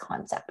Joneses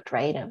concept,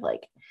 right? Of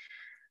like,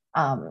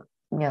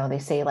 they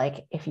say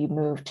like if you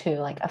move to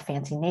like a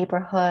fancy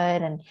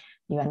neighborhood and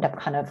you end up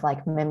kind of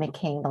like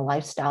mimicking the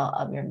lifestyle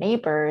of your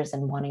neighbors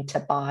and wanting to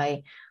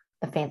buy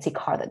the fancy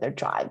car that they're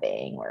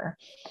driving, or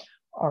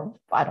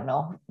I don't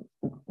know,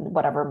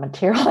 whatever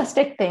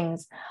materialistic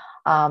things.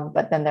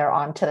 But then they're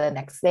on to the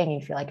next thing.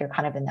 You feel like you're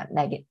kind of in that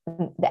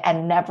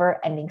and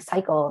never ending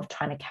cycle of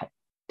trying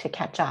to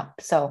catch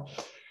up. So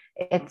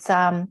it's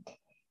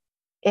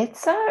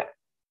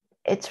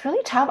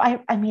really tough.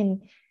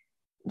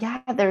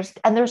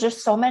 There's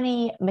just so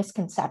many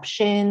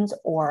misconceptions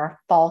or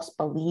false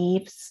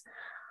beliefs,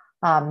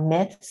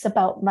 myths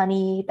about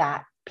money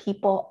that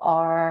people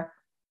are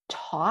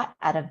taught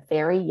at a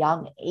very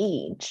young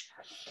age,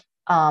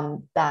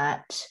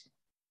 that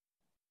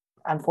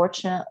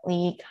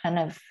unfortunately kind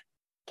of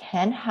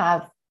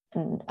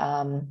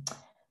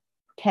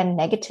can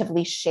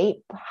negatively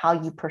shape how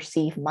you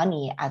perceive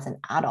money as an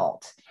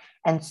adult.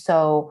 And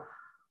so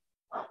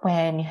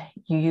when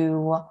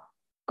you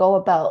go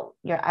about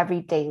your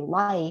everyday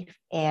life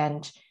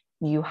and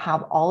you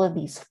have all of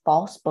these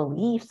false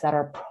beliefs that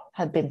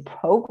have been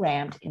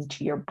programmed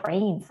into your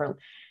brain for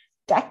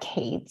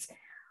decades,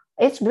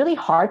 it's really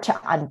hard to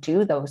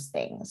undo those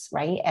things,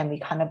 right? And we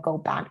kind of go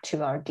back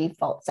to our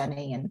default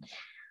setting,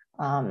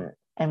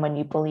 and when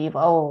you believe,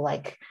 oh,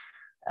 like,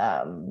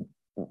 I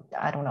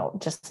don't know,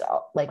 just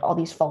like all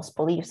these false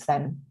beliefs,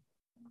 then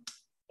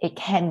it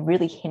can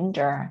really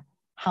hinder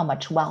how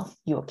much wealth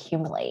you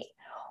accumulate.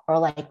 Or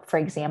like, for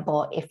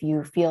example, if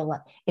you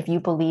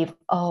believe,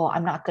 oh,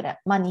 I'm not good at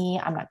money,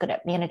 I'm not good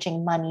at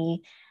managing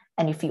money,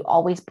 and if you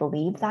always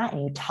believe that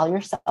and you tell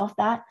yourself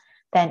that,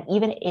 then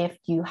even if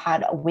you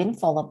had a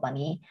windfall of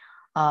money,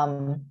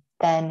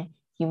 then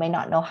you may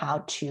not know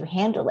how to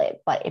handle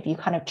it. But if you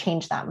kind of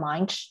change that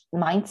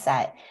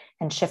mindset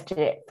and shifted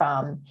it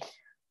from,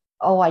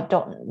 oh, I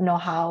don't know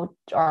how,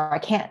 or I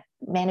can't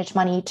manage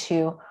money,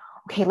 to,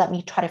 okay, let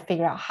me try to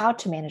figure out how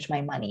to manage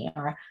my money,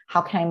 or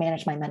how can I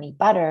manage my money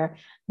better,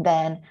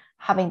 then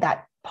having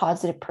that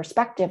positive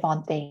perspective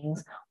on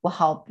things will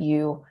help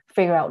you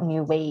figure out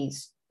new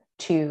ways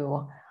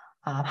to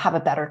have a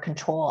better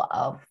control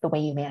of the way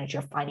you manage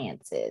your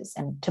finances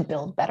and to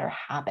build better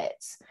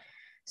habits.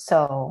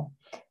 So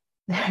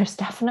there's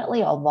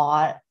definitely a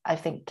lot, I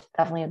think,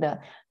 definitely the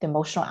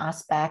emotional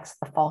aspects,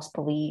 the false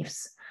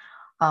beliefs,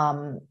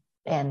 and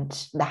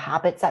the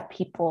habits that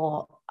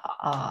people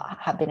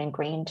have been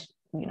ingrained,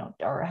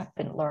 or have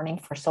been learning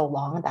for so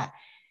long, that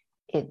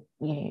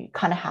you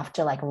kind of have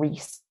to like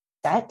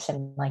reset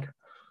and like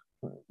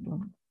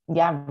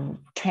yeah,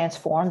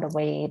 transform the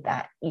way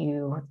that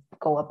you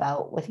go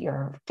about with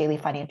your daily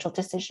financial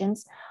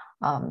decisions.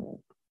 Um,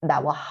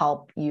 that will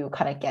help you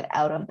kind of get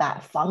out of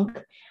that funk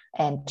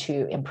and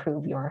to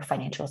improve your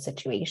financial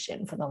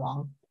situation for the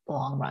long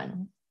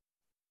run.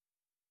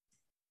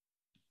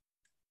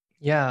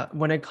 Yeah,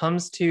 when it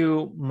comes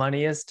to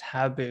money as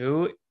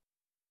taboo,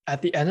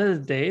 at the end of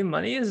the day,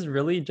 money is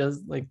really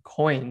just like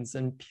coins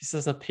and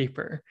pieces of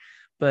paper.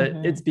 But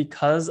it's Mm-hmm.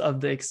 because of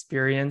the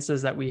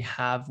experiences that we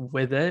have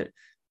with it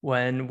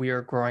when we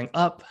are growing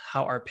up,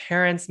 how our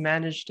parents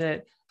managed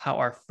it, how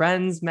our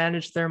friends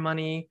managed their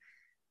money.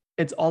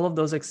 It's all of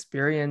those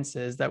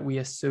experiences that we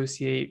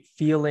associate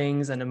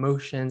feelings and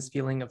emotions,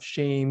 feeling of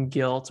shame,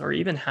 guilt, or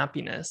even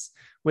happiness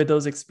with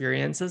those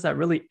experiences that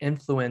really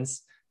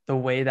influence the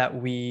way that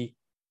we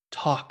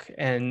talk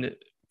and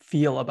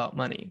feel about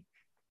money.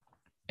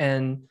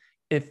 And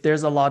if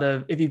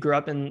you grew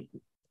up in,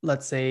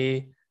 let's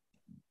say,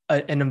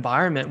 an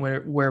environment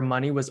where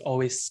money was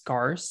always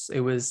scarce,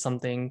 it was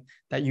something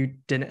that you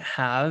didn't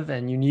have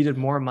and you needed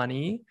more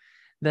money,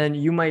 then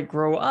you might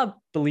grow up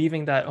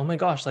believing that, oh my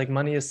gosh, like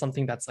money is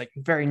something that's like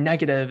very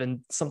negative and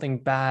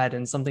something bad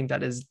and something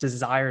that is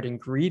desired and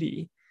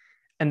greedy.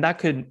 And that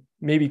could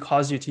maybe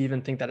cause you to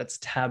even think that it's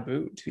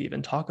taboo to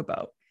even talk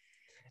about.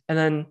 And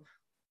then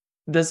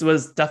this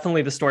was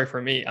definitely the story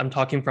for me. I'm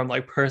talking from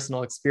like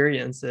personal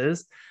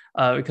experiences,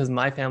 because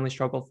my family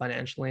struggled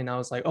financially, and I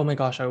was like, oh my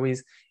gosh, I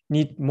always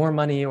need more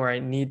money, or I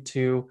need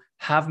to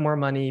have more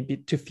money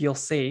to feel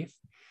safe.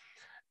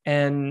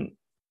 And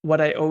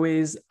what I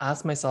always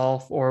ask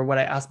myself, or what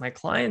I ask my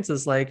clients,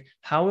 is like,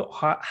 how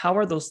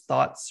are those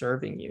thoughts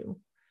serving you?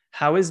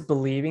 How is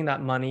believing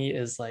that money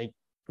is like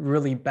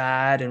really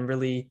bad and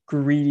really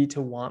greedy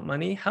to want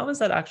money? How is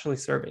that actually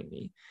serving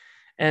me?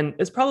 And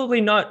it's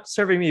probably not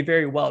serving me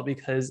very well,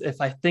 because if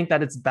I think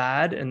that it's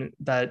bad and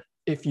that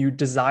if you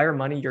desire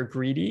money, you're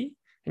greedy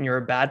and you're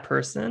a bad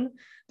person,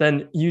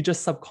 then you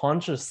just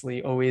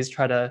subconsciously always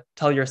try to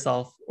tell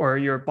yourself, or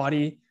your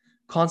body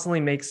constantly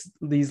makes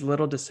these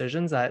little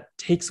decisions that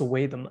takes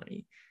away the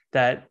money,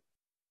 that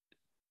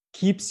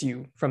keeps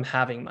you from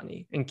having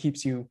money and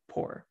keeps you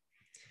poor.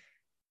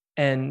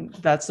 And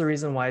that's the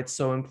reason why it's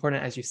so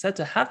important, as you said,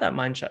 to have that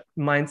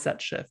mindset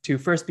shift, to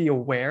first be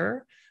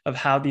aware of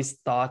how these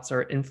thoughts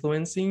are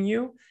influencing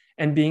you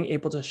and being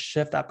able to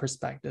shift that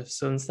perspective.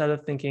 So instead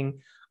of thinking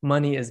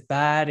money is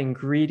bad and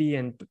greedy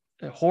and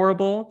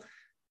horrible,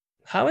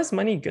 how is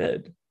money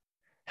good?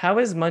 How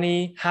is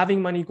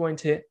having money going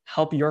to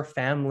help your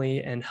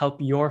family and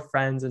help your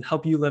friends and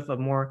help you live a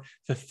more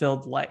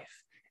fulfilled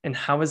life? And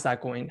how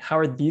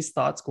are these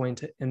thoughts going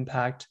to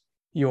impact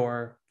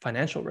your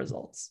financial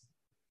results?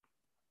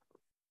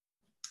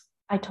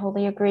 I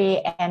totally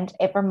agree. And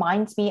it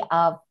reminds me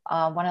of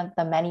one of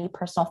the many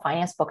personal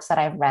finance books that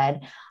I've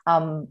read.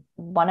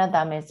 One of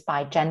them is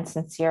by Jen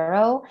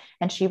Sincero,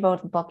 and she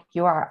wrote the book,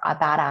 You Are a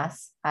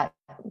Badass at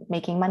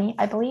Making Money,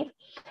 I believe.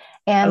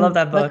 I love And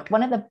that like book.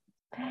 one of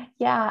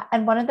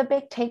the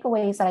big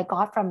takeaways that I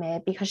got from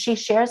it, because she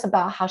shares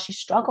about how she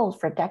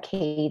struggled for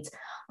decades,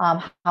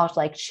 how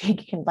like she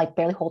can like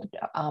barely hold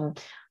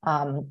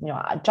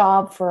a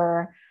job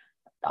for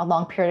a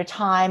long period of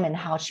time, and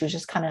how she was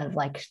just kind of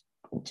like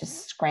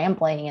just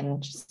scrambling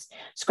and just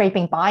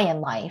scraping by in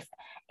life.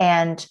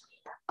 And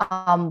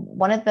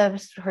one of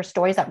her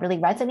stories that really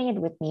resonated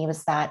with me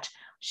was that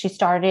she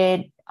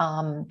started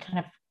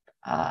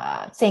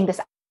saying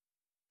this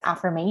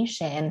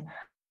affirmation,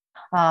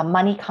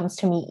 money comes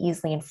to me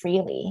easily and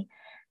freely.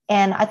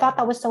 And I thought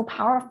that was so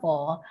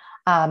powerful,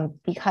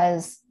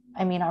 because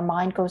I mean, our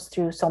mind goes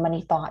through so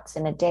many thoughts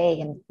in a day.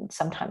 And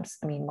sometimes,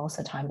 I mean, most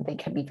of the time, they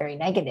can be very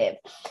negative.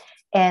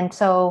 And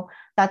so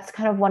that's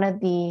kind of one of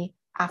the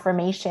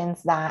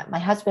affirmations that my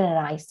husband and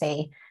I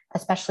say,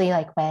 especially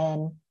like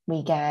when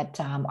we get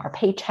our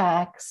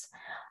paychecks,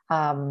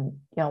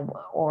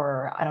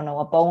 or I don't know,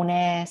 a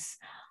bonus.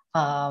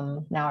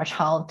 Now our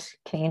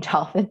Canadian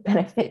child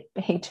benefit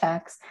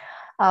paychecks.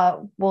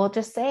 We'll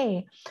just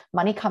say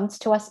money comes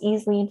to us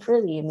easily and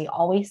freely. And we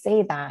always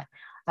say that,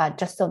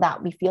 just so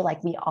that we feel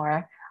like we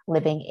are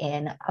living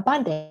in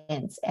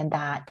abundance, and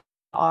that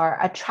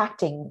are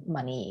attracting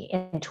money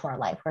into our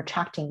life. We're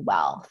attracting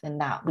wealth,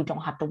 and that we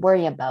don't have to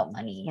worry about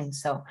money. And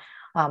so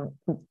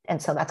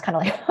that's kind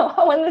of like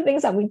one of the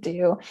things that we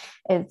do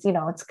is,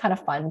 it's kind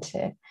of fun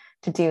to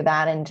do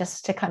that, and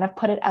just to kind of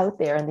put it out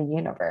there in the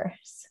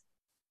universe.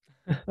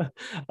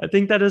 I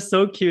think that is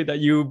so cute that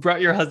you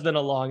brought your husband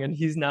along and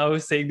he's now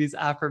saying these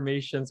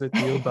affirmations with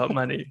you about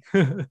money.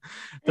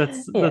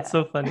 That's Yeah.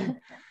 so funny.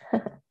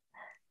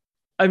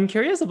 I'm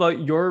curious about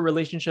your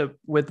relationship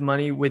with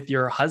money with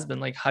your husband.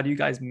 Like, how do you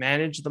guys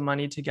manage the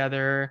money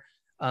together?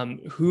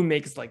 Who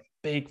makes like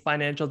big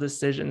financial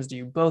decisions? Do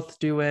you both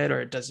do it,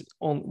 or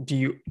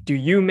do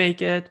you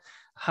make it?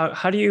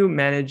 How do you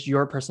manage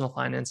your personal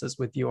finances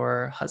with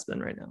your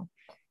husband right now?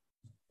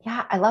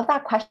 Yeah, I love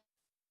that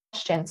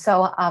question.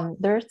 So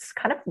there's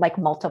kind of like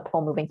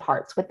multiple moving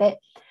parts with it.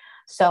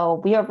 So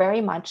we are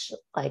very much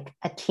like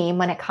a team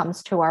when it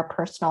comes to our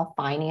personal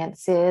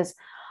finances.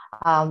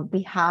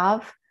 We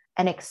have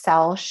an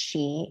Excel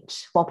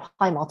sheet, well,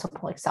 probably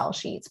multiple Excel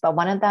sheets, but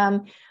one of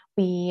them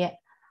we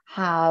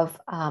have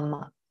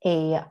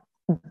a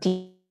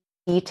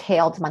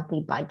detailed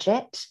monthly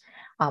budget,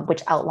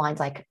 which outlines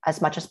like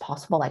as much as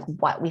possible, like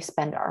what we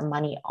spend our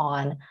money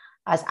on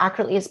as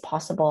accurately as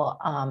possible.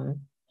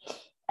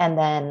 And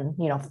then,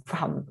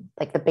 from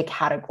like the big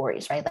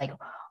categories, right? Like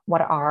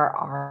what are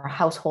our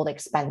household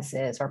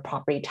expenses or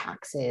property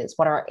taxes?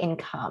 What are our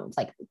incomes,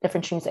 like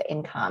different streams of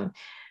income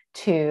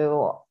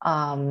to,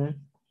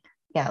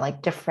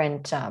 like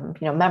different,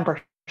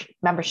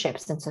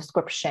 memberships and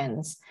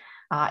subscriptions,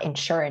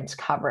 insurance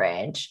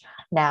coverage.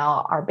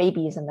 Now our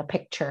baby's in the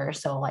picture.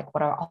 So like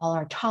what are all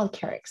our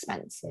childcare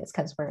expenses?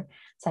 Because we're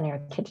sending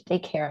our kid to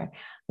daycare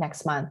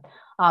next month.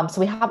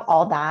 So we have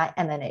all that.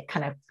 And then it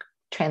kind of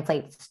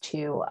translates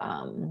to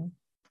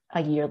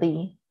a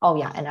yearly,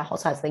 and it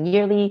also has the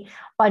yearly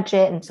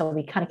budget. And so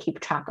we kind of keep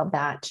track of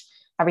that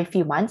every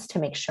few months to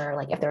make sure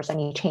like if there's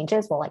any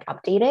changes, we'll like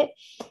update it.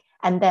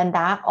 And then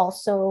that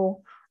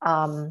also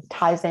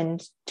ties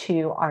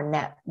into our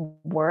net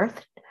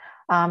worth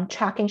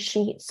tracking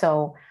sheet.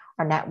 So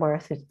our net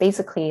worth is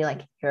basically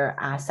like your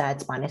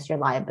assets minus your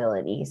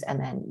liabilities, and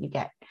then you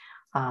get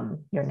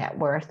your net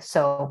worth.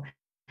 So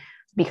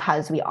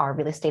because we are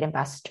real estate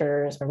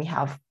investors, where we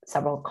have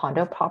several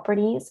condo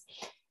properties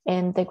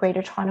in the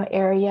Greater Toronto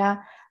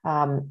area,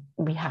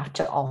 we have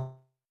to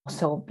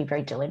also be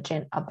very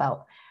diligent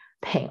about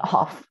paying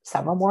off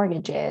several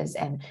mortgages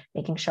and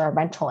making sure our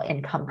rental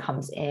income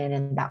comes in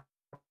and that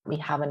we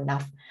have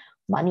enough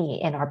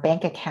money in our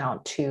bank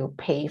account to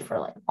pay for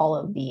like all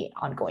of the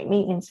ongoing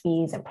maintenance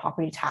fees and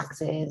property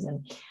taxes.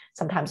 And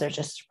sometimes there's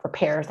just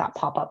repairs that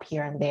pop up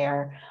here and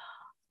there.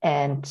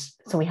 And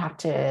so we have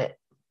to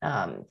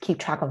keep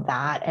track of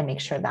that and make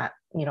sure that,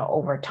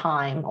 over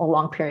time, a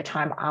long period of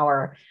time,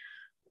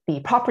 the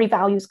property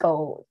values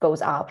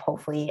goes up,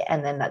 hopefully,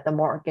 and then that the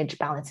mortgage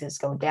balances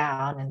go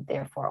down, and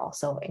therefore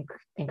also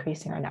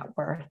increasing our net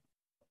worth.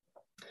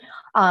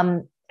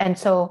 And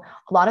so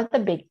a lot of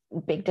the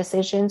big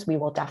decisions, we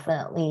will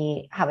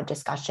definitely have a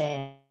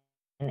discussion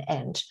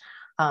and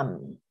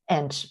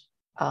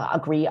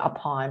agree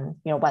upon,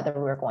 whether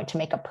we're going to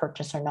make a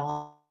purchase or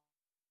not.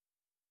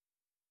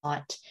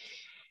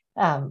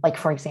 Like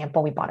for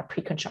example, we bought a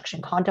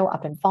pre-construction condo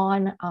up in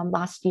Vaughan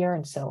last year,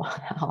 and so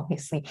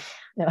obviously,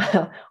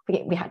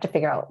 we had to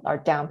figure out our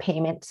down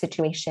payment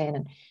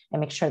situation and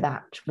make sure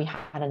that we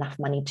had enough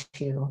money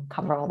to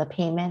cover all the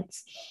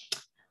payments.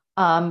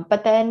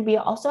 But then we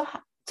also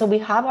so we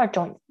have our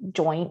joint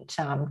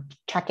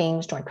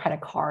checkings, joint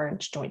credit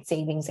cards, joint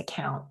savings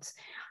accounts,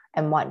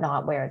 and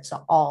whatnot, where it's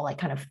all like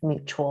kind of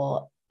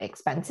mutual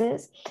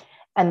expenses.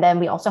 And then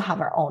we also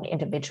have our own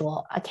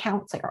individual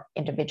accounts, like our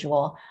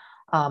individual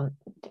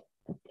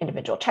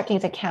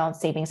checkings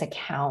accounts, savings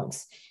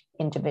accounts,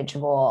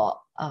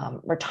 individual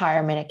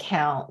retirement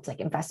accounts, like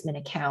investment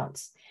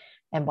accounts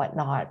and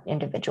whatnot,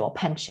 individual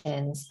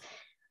pensions.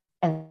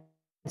 And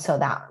so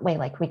that way,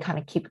 like we kind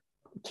of keep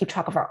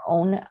track of our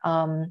own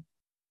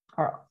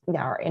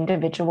our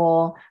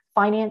individual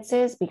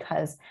finances,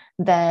 because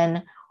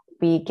then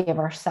we give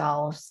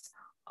ourselves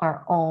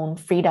our own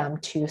freedom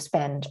to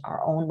spend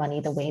our own money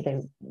the way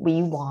that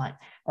we want,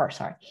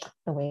 the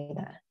way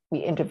that we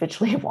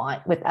individually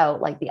want,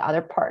 without like the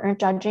other partner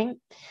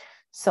judging.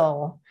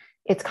 So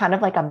it's kind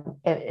of like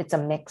it's a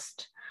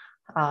mixed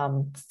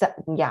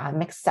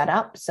mixed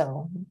setup.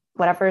 So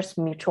whatever's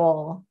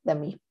mutual, then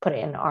we put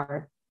it in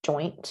our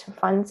joint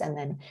funds, and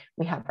then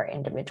we have our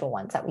individual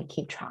ones that we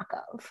keep track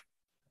of.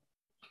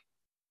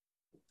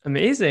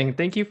 Amazing.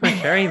 Thank you for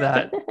sharing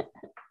that.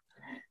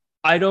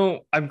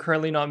 I'm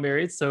currently not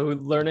married, so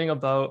learning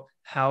about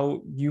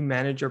how you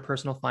manage your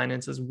personal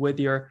finances with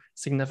your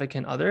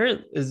significant other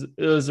it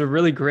was a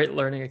really great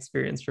learning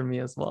experience for me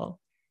as well.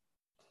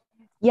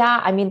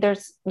 Yeah, I mean,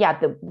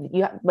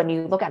 when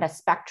you look at a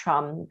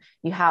spectrum,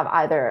 you have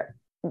either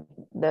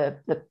the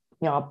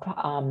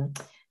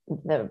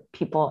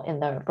people in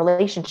the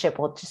relationship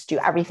will just do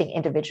everything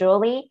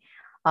individually,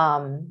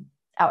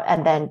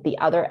 and then the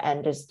other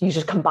end is you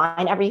just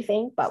combine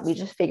everything. But we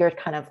just figured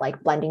kind of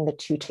like blending the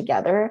two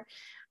together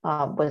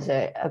was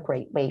a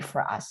great way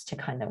for us to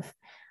kind of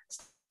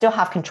still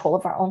have control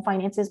of our own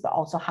finances, but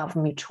also have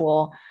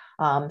mutual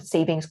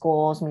savings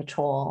goals,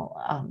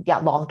 mutual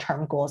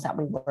long-term goals that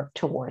we work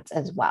towards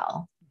as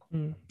well.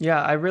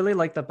 Yeah, I really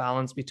like the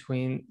balance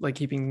between like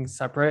keeping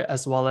separate,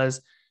 as well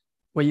as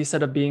what you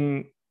said of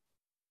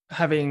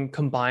having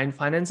combined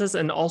finances,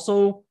 and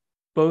also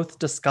both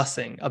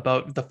discussing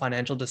about the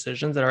financial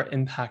decisions that are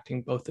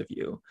impacting both of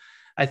you.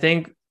 I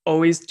think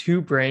always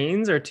two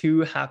brains, or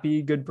two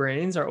happy, good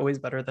brains, are always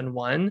better than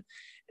one.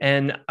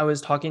 And I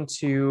was talking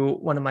to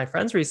one of my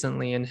friends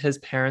recently, and his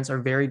parents are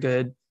very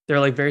good. They're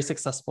like very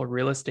successful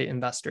real estate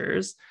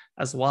investors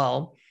as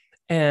well.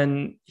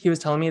 And he was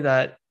telling me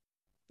that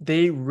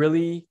they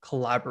really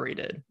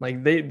collaborated.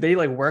 Like they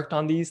like worked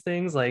on these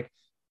things like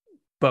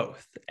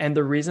both. And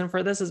the reason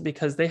for this is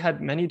because they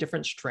had many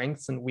different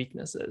strengths and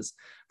weaknesses.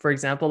 For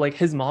example, like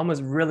his mom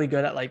was really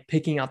good at like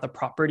picking out the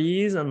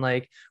properties and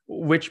like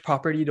which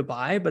property to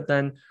buy, but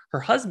then her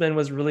husband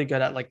was really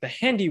good at like the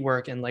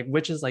handiwork and like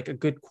which is like a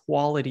good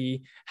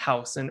quality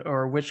house and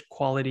or which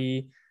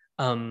quality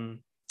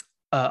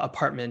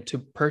apartment to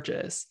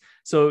purchase.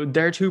 So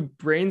their two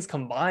brains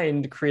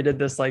combined created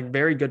this like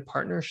very good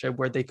partnership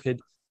where they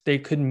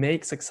could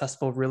make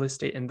successful real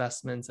estate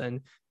investments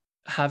and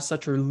have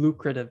such a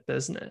lucrative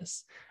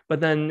business. But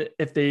then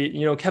if they,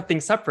 kept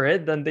things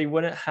separate, then they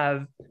wouldn't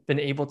have been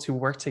able to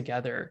work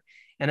together.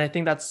 And I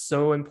think that's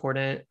so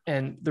important.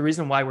 And the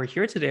reason why we're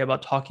here today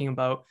about talking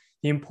about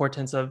the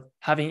importance of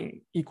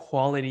having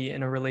equality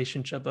in a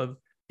relationship, of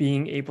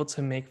being able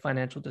to make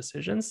financial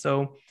decisions.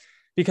 So,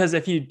 because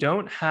if you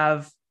don't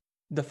have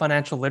the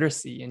financial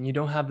literacy and you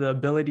don't have the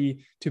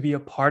ability to be a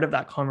part of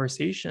that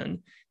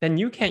conversation, then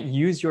you can't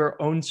use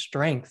your own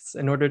strengths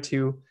in order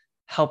to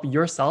help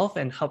yourself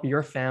and help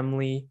your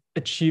family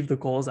achieve the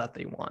goals that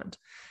they want.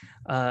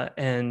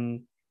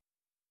 And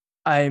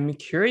I'm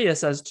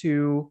curious as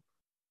to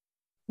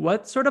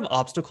what sort of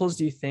obstacles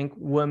do you think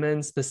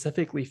women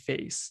specifically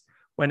face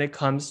when it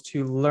comes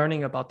to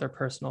learning about their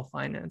personal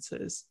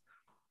finances?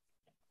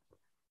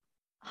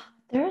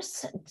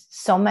 There's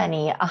so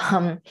many.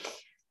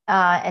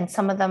 And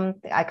some of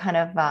them I kind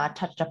of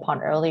touched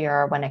upon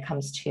earlier when it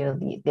comes to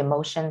the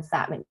emotions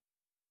that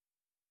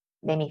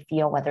they may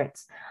feel, whether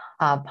it's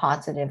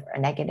positive or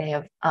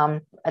negative,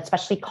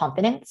 especially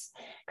confidence.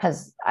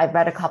 Because I've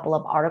read a couple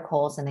of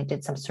articles and they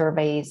did some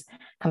surveys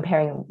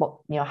comparing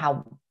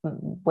how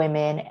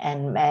women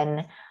and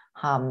men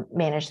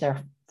manage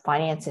their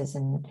finances,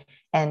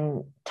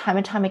 and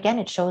time again,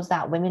 it shows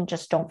that women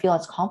just don't feel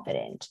as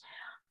confident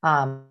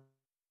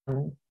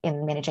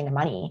in managing their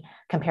money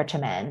compared to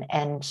men,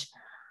 and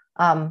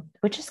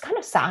which is kind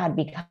of sad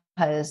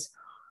because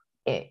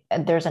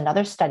there's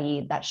another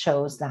study that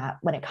shows that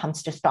when it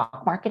comes to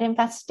stock market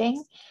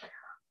investing,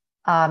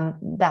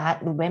 that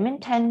women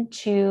tend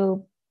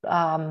to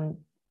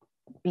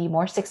be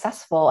more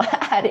successful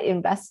at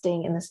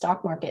investing in the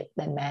stock market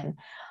than men,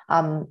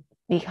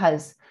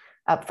 because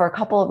for a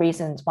couple of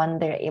reasons. One,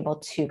 they're able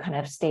to kind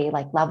of stay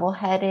like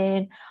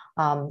level-headed,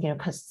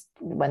 because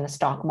when the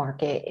stock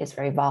market is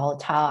very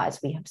volatile, as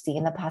we have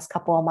seen the past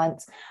couple of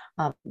months,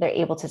 they're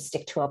able to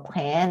stick to a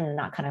plan and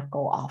not kind of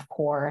go off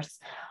course.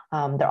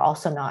 They're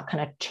also not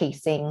kind of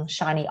chasing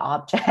shiny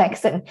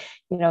objects and,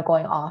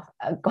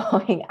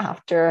 going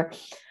after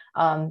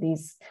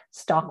these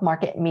stock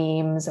market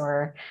memes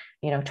or,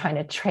 trying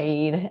to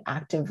trade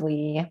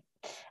actively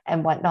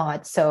and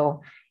whatnot.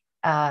 So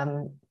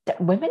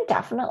women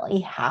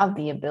definitely have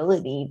the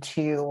ability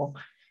to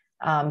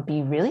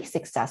be really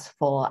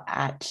successful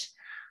at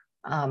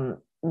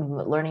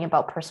learning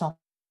about personal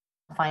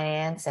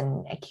finance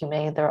and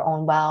accumulating their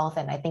own wealth.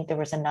 And I think there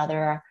was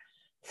another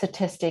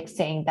statistic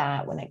saying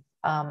that when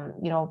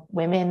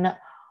women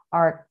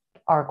are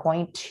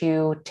going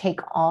to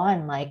take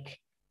on, like,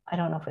 I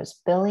don't know if it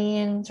was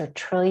billions or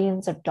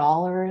trillions of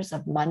dollars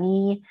of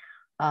money,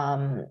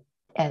 and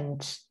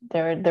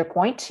they're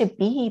going to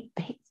be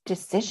big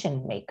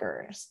decision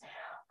makers.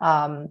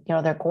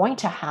 They're going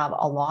to have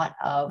a lot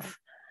of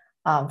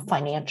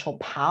financial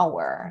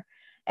power.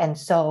 And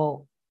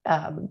so,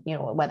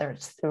 whether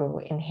it's through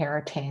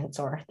inheritance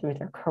or through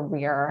their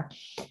career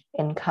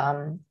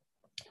income.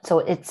 So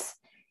it's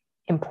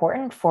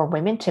important for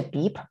women to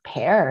be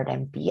prepared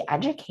and be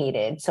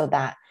educated so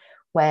that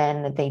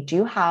when they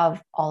do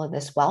have all of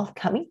this wealth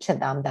coming to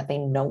them, that they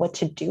know what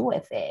to do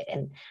with it.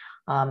 And,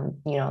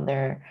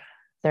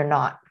 they're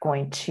not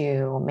going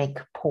to make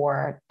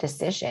poor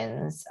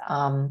decisions.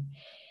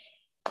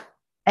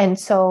 And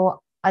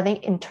so I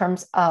think in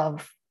terms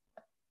of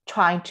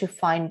trying to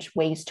find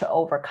ways to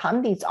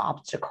overcome these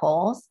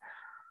obstacles,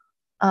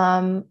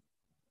 again,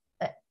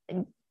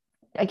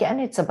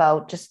 it's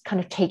about just kind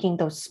of taking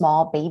those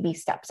small baby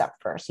steps at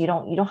first. You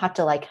don't have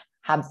to like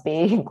have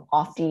big,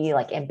 lofty,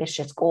 like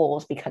ambitious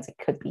goals, because it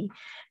could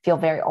feel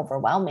very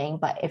overwhelming.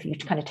 But if you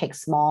kind of take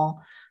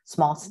small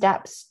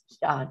steps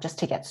just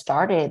to get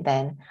started,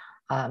 then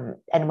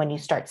and when you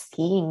start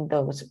seeing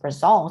those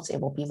results, it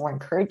will be more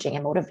encouraging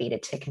and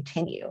motivated to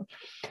continue.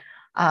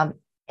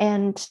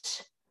 And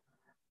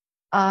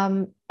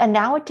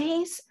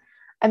nowadays,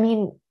 I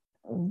mean,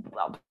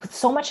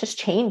 so much has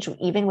changed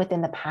even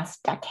within the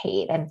past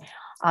decade, and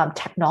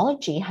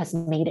technology has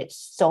made it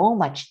so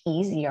much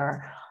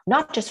easier,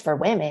 not just for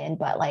women,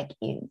 but like,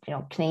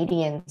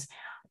 Canadians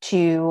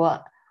to,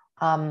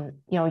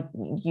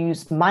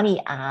 use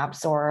money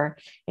apps or,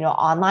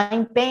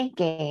 online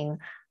banking.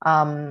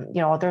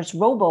 There's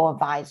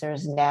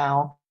robo-advisors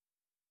now,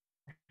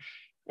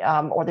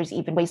 or there's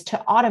even ways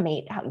to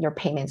automate your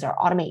payments or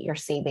automate your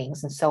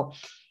savings. And so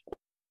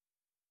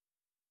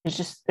there's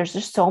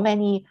just so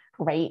many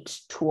great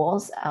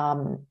tools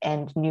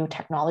and new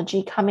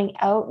technology coming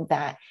out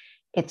that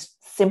it's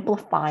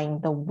simplifying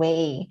the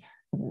way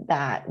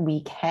that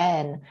we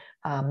can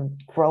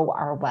grow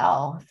our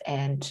wealth,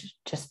 and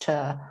just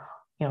to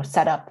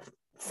set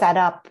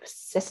up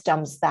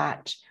systems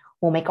that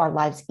will make our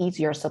lives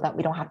easier so that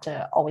we don't have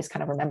to always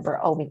kind of remember,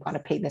 oh, we've got to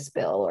pay this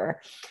bill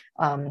or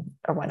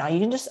whatnot. You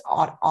can just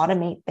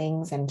automate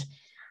things and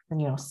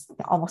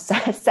almost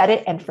set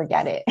it and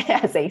forget it,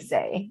 as they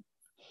say.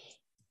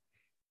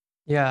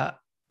 Yeah,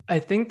 I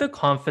think the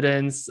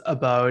confidence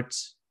about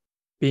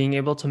being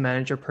able to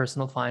manage your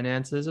personal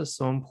finances is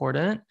so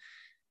important.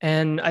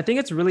 And I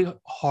think it's really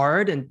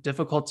hard and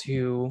difficult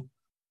to,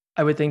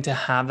 I would think, to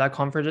have that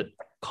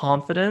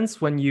confidence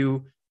when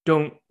you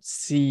don't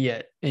see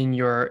it in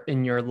your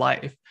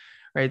life,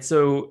 right?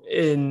 So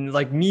in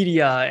like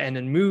media and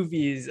in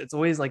movies, it's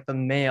always like the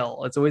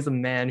male, it's always the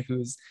man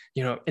who's,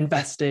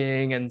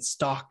 investing and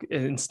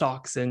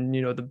stocks and,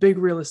 the big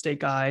real estate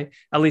guy,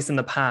 at least in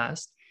the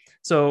past.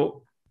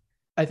 So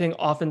I think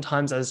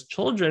oftentimes as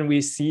children,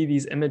 we see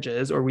these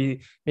images, or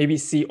we maybe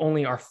see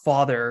only our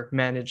father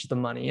manage the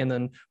money. And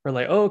then we're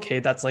like, oh, okay,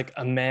 that's like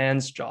a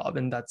man's job.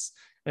 And that's,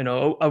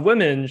 a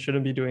woman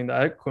shouldn't be doing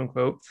that, quote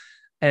unquote.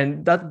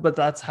 But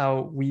that's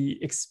how we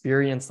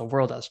experience the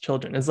world as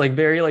children. It's like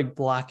very like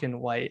black and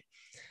white.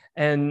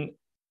 And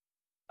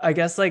I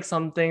guess like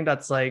something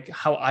that's like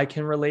how I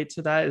can relate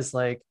to that is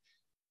like,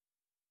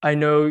 I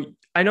know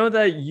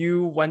that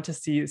you went to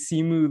see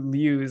Simu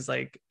Liu's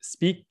like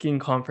speaking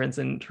conference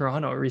in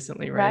Toronto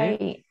recently,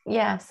 right? Right.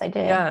 Yes, I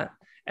did. Yeah.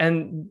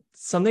 And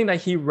something that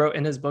he wrote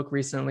in his book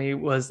recently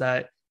was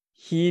that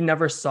he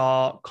never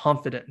saw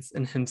confidence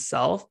in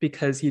himself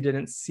because he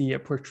didn't see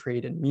it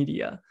portrayed in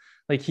media.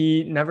 Like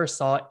he never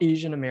saw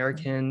Asian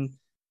American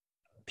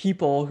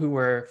people who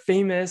were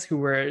famous, who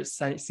were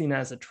seen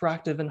as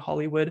attractive in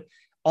Hollywood.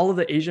 All of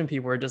the Asian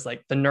people were just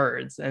like the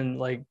nerds and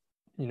like,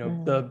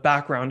 the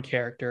background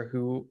character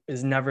who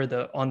is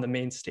never on the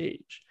main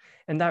stage.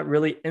 And that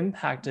really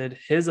impacted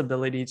his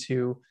ability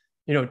to,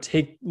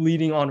 take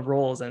leading on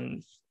roles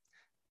and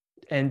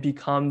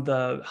become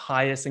the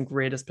highest and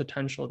greatest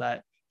potential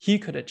that he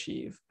could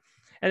achieve.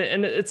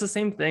 And it's the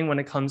same thing when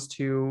it comes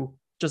to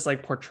just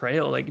like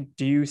portrayal. Like,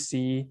 do you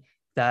see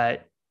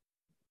that,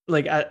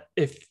 like,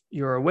 if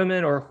you're a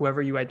woman or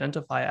whoever you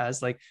identify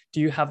as, like, do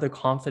you have the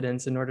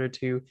confidence in order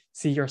to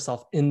see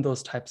yourself in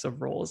those types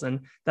of roles?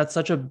 And that's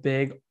such a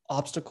big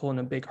obstacle and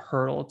a big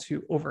hurdle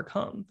to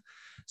overcome.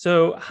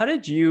 So how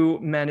did you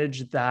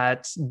manage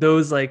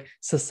those like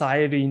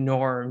society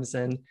norms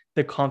and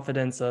the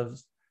confidence of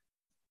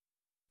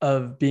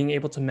being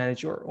able to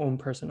manage your own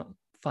personal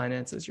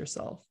finances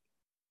yourself?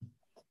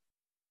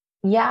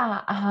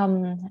 Yeah.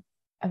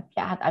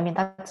 Yeah. I mean,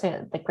 that's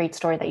the great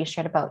story that you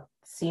shared about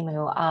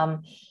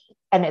Simu.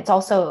 And it's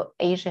also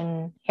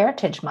Asian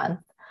Heritage Month.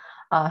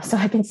 So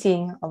I've been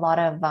seeing a lot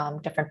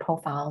of different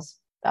profiles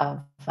of,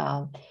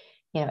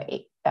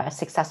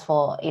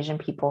 successful Asian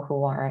people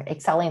who are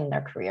excelling in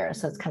their careers.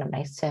 So it's kind of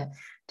nice to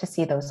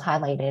see those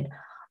highlighted.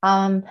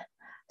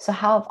 So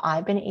how have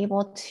I been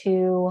able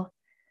to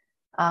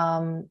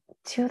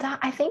that?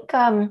 I think,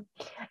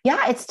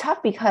 yeah, it's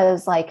tough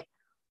because like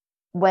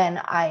when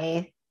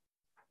I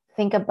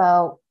think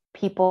about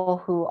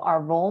people who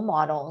are role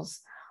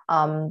models,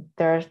 I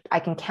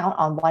can count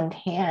on one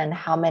hand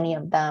how many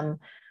of them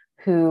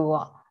who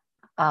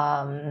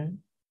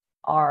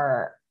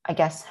are, I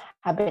guess,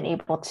 have been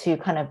able to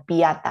kind of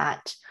be at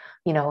that,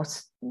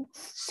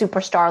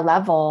 superstar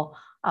level,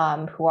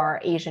 who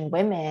are Asian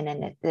women,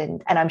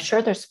 and I'm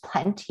sure there's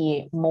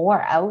plenty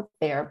more out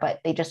there, but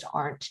they just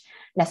aren't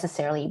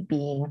necessarily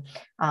being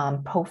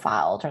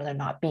profiled, or they're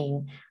not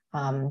being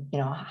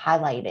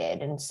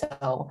highlighted. And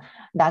so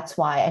that's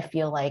why I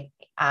feel like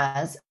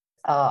as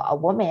a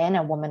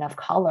woman of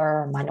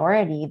color,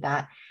 minority,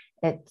 that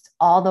it's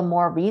all the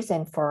more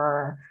reason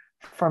for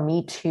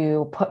me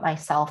to put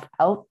myself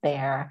out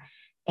there,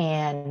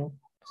 and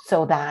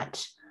so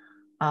that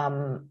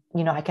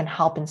I can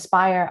help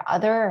inspire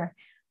other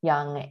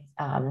young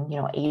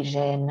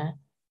Asian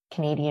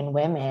Canadian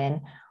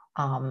women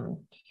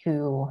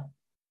who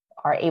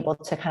are able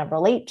to kind of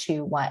relate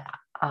to what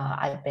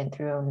I've been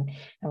through,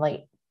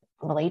 and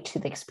relate to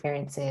the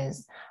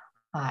experiences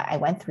I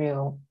went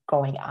through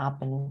growing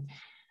up, and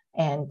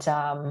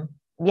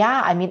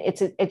yeah, I mean,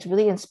 it's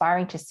really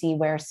inspiring to see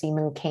where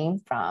Simu came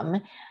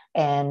from,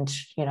 and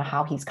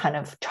how he's kind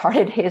of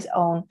charted his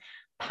own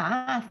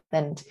path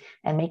and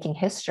making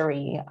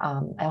history.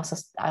 I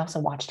also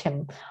watched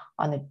him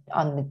on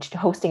the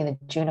hosting the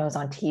Junos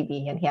on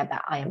TV, and he had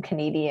that I am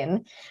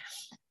Canadian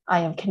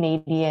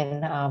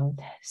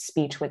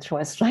speech, which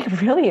was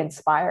like really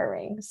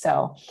inspiring.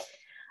 So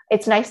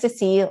it's nice to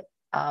see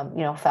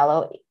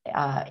fellow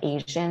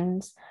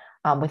Asians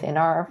within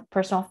our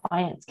personal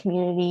finance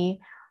community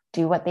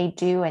do what they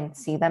do and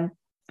see them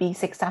be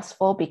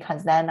successful,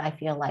 because then I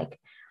feel like,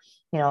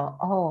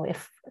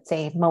 if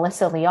say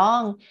Melissa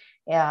Leong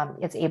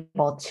is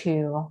able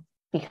to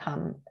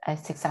become a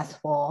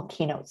successful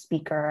keynote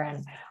speaker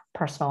and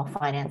personal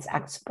finance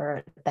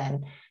expert,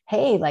 then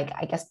hey, like,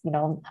 I guess,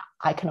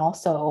 I can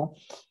also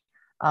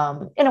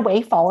in a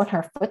way follow in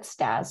her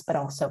footsteps, but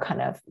also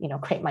kind of,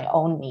 create my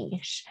own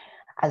niche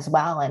as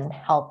well, and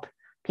help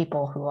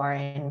people who are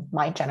in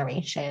my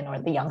generation or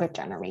the younger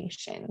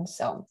generation.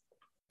 So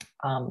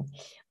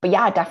But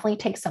yeah, it definitely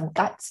takes some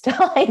guts to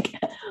like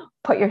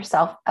put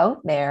yourself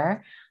out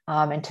there,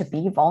 and to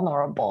be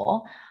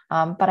vulnerable.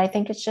 But I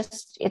think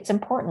it's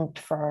important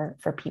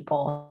for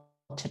people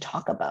to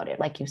talk about it,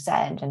 like you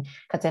said, and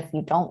because if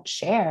you don't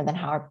share, then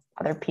how are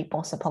other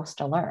people supposed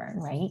to learn,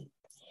 right?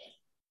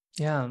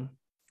 Yeah.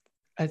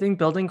 I think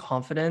building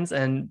confidence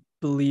and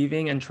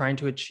believing and trying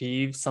to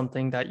achieve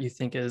something that you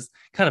think is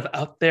kind of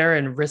out there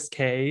and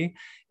risque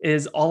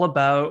is all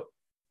about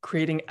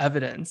creating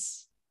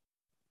evidence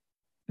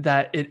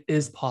that it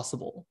is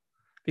possible.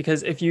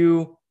 Because if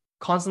you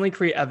constantly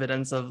create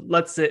evidence of,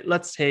 let's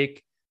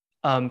take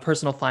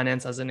personal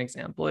finance as an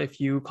example. If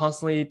you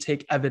constantly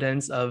take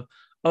evidence of,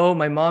 oh,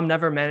 my mom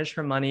never managed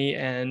her money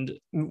and,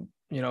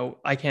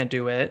 I can't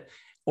do it.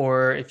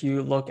 Or if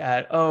you look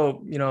at,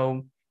 oh,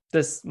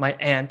 my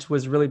aunt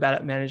was really bad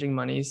at managing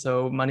money,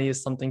 so money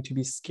is something to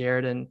be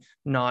scared and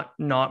not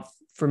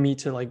for me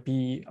to like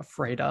be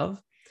afraid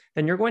of,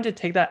 then you're going to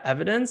take that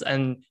evidence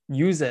and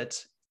use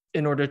it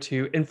in order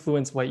to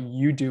influence what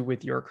you do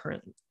with your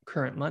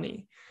current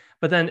money.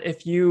 But then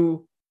if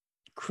you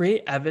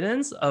create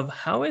evidence of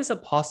how is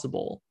it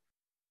possible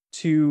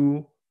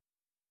to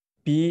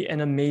be an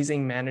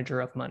amazing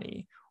manager of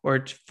money,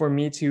 or for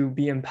me to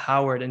be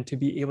empowered and to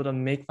be able to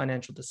make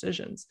financial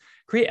decisions,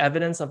 create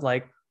evidence of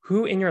like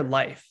who in your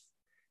life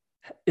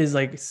is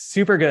like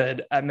super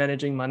good at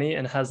managing money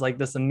and has like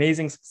this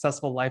amazing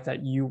successful life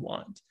that you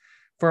want.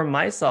 For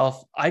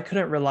myself, I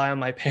couldn't rely on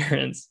my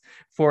parents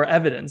for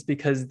evidence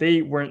because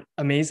they weren't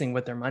amazing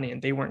with their money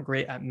and they weren't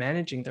great at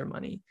managing their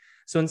money.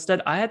 So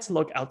instead, I had to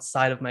look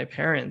outside of my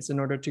parents in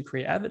order to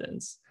create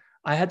evidence.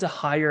 I had to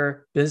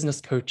hire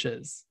business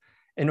coaches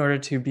in order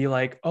to be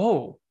like,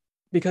 oh,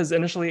 because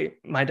initially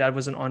my dad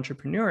was an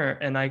entrepreneur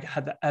and I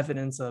had the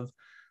evidence of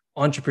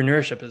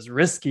entrepreneurship is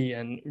risky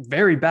and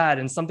very bad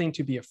and something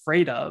to be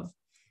afraid of.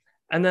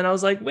 And then I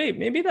was like, wait,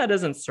 maybe that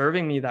isn't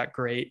serving me that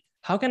great.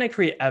 How can I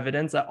create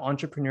evidence that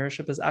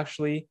entrepreneurship is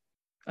actually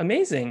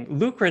amazing,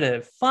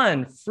 lucrative,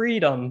 fun,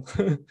 freedom?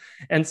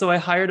 And so I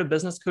hired a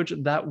business coach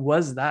that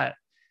was that.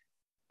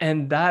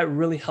 And that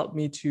really helped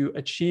me to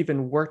achieve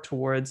and work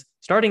towards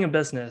starting a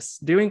business,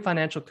 doing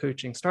financial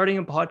coaching, starting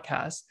a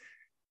podcast.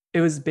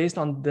 It was based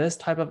on this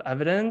type of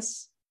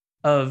evidence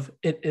of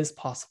it is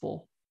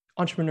possible.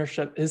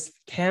 Entrepreneurship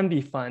can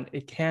be fun,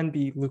 it can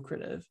be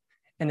lucrative,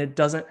 and it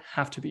doesn't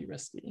have to be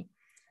risky.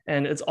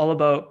 And it's all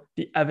about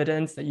the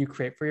evidence that you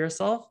create for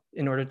yourself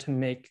in order to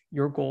make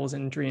your goals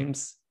and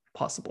dreams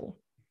possible.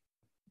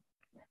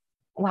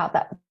 Wow,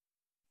 that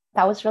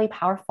was really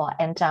powerful.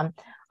 And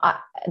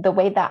the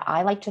way that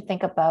I like to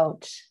think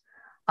about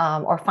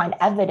or find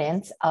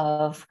evidence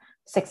of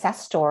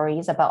success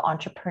stories about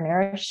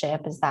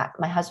entrepreneurship is that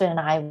my husband and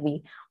I,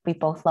 we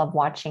both love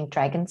watching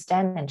Dragon's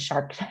Den and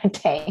Shark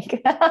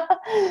Tank.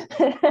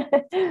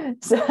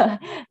 So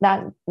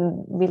that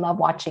we love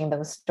watching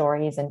those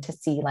stories and to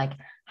see like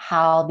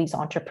how these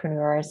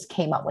entrepreneurs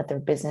came up with their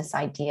business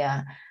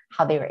idea,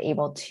 how they were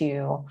able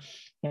to,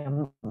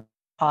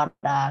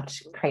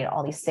 product, create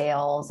all these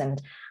sales,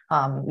 and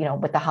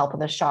with the help of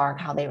the shark,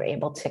 how they were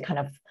able to kind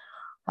of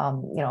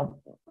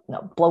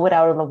blow it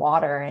out of the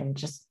water and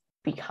just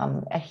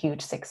become a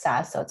huge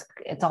success. So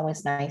it's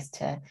always nice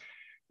to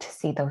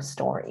see those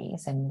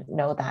stories and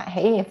know that,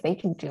 hey, if they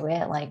can do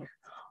it, like,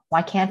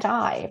 why can't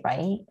I,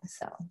 right?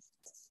 So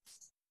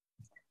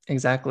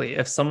exactly.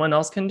 If someone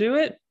else can do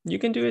it, you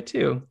can do it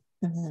too.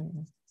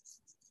 Mm-hmm.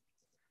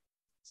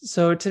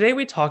 So today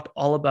we talked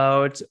all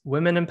about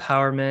women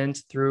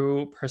empowerment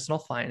through personal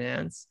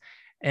finance.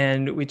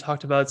 And we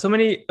talked about so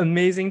many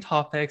amazing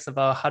topics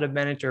about how to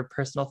manage your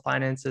personal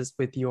finances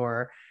with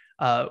your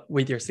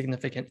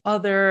significant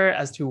other,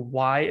 as to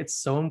why it's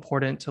so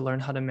important to learn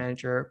how to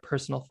manage your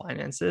personal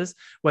finances,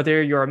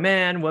 whether you're a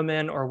man,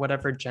 woman, or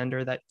whatever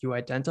gender that you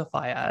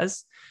identify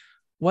as.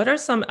 What are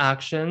some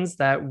actions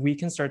that we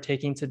can start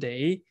taking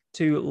today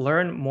to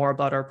learn more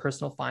about our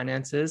personal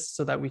finances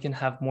so that we can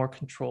have more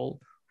control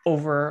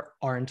over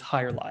our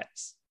entire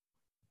lives?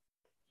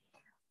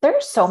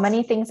 There's so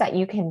many things that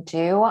you can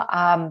do.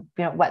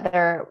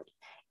 Whether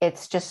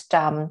it's just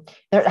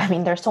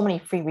there's so many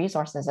free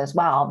resources as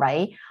well,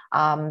 right?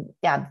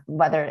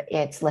 Whether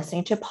it's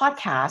listening to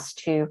podcasts,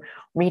 to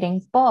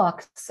reading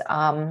books,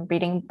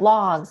 reading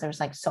blogs.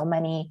 There's like so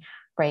many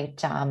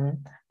great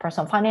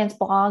personal finance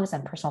blogs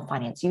and personal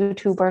finance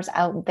YouTubers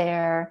out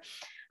there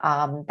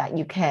that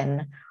you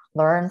can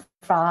learn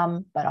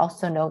from. But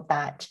also note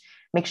that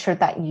make sure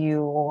that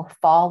you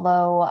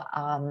follow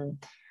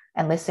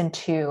and listen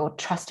to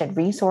trusted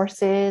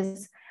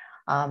resources,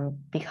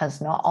 because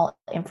not all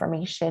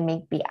information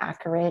may be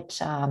accurate.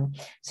 So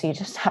you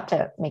just have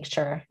to make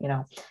sure,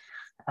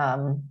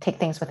 take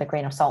things with a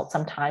grain of salt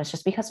sometimes,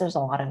 just because there's a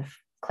lot of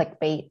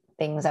clickbait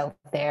things out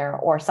there,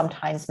 or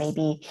sometimes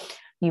maybe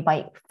you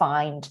might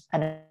find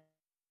an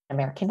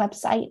American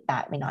website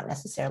that may not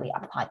necessarily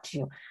apply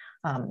to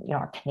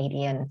our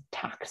Canadian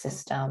tax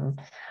system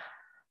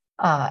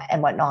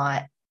and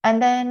whatnot. And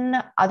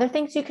then other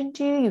things you can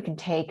do, you can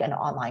take an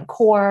online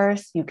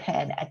course, you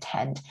can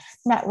attend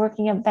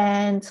networking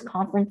events,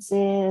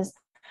 conferences,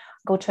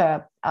 go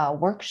to a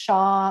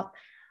workshop,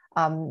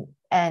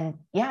 and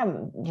yeah,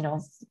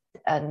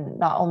 and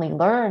not only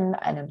learn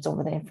and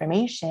absorb the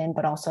information,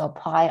 but also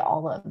apply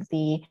all of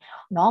the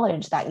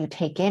knowledge that you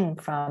take in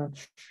from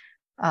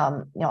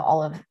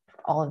all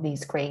of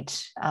these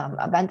great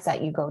events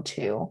that you go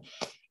to.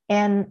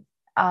 And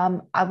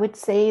I would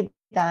say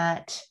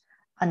that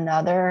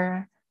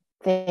another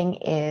thing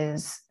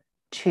is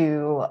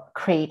to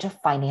create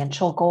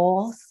financial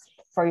goals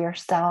for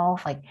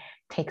yourself. Like,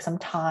 take some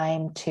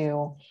time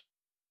to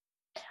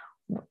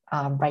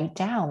write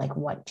down, like,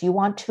 what do you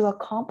want to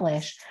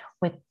accomplish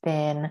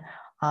within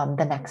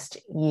the next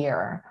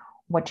year?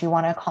 What do you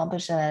want to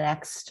accomplish in the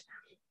next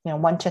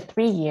 1 to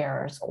 3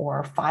 years,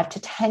 or 5 to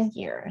 10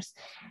 years?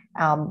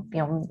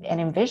 And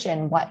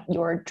envision what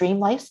your dream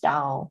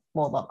lifestyle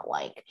will look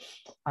like.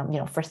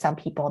 For some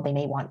people, they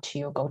may want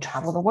to go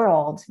travel the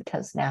world,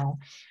 because now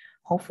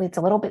hopefully it's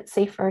a little bit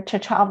safer to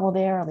travel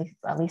there.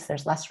 At least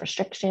there's less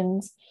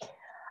restrictions.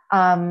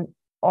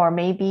 Or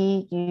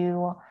maybe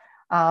you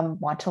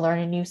want to learn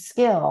a new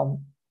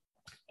skill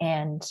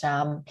and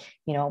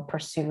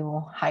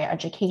pursue higher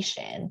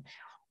education.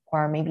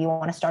 Or maybe you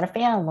want to start a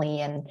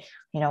family and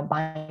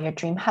buy your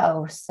dream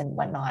house and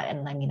whatnot.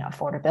 And I mean,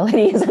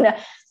 affordability is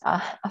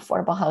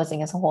affordable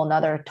housing is a whole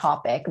nother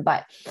topic.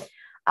 But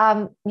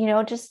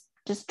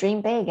just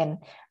dream big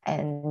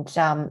and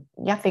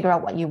figure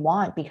out what you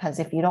want. Because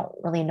if you don't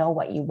really know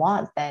what you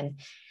want, then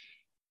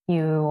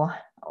you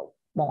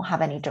won't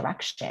have any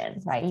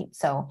direction, right?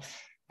 So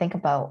think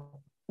about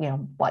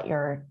what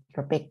your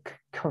big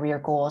career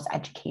goals,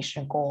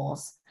 education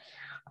goals,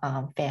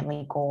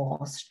 family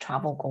goals,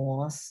 travel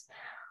goals,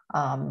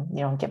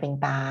 giving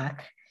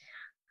back.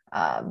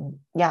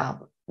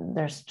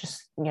 There's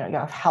just,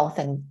 your health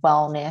and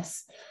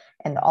wellness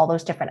and all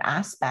those different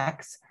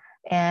aspects,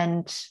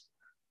 and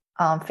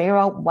figure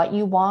out what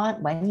you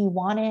want, when you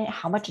want it,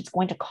 how much it's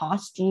going to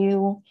cost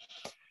you,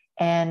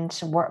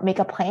 and make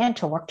a plan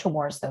to work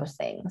towards those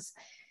things.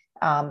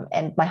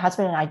 And my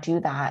husband and I do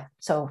that.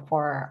 So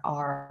for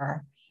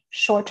our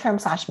short-term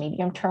 /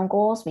 medium-term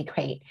goals, we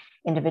create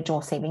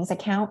individual savings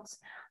accounts.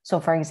 So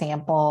for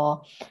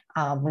example,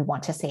 we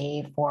want to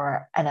save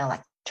for an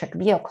electric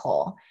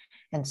vehicle.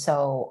 And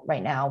so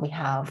right now we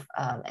have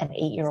an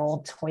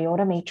 8-year-old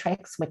Toyota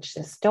Matrix, which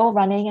is still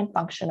running and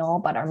functional,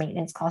 but our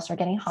maintenance costs are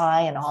getting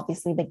high. And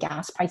obviously the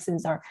gas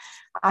prices are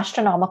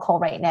astronomical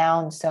right now.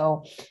 And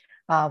so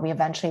we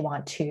eventually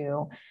want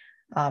to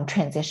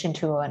transition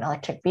to an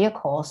electric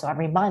vehicle. So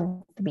every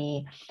month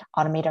we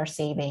automate our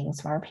savings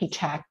from our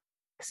paychecks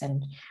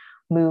and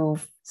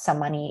move some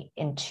money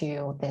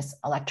into this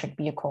electric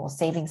vehicle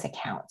savings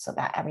account, so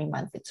that every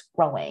month it's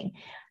growing.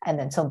 And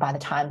then so by the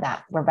time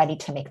that we're ready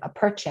to make a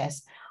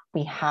purchase,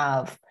 we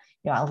have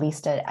at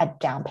least a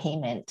down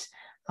payment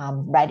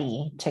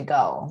ready to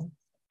go.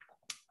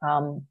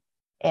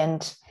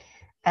 And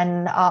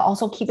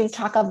also keeping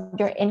track of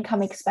your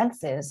income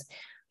expenses.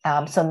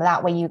 So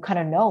that way you kind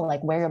of know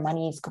like where your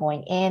money is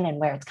going in and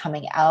where it's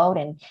coming out.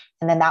 And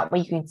then that way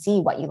you can see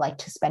what you like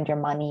to spend your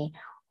money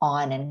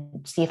on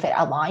and see if it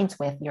aligns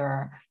with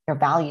your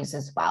values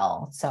as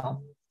well.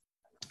 So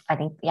I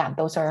think,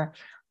 those are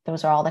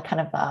all the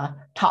kind of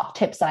top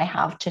tips that I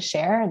have to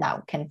share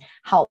that can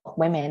help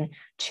women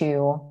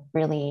to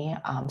really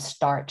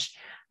start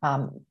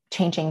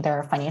changing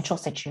their financial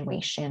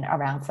situation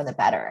around for the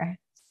better.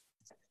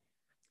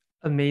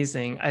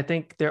 Amazing. I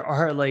think there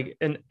are like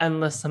an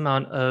endless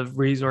amount of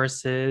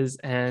resources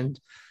and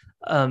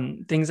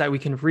things that we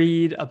can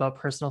read about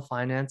personal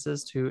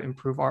finances to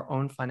improve our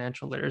own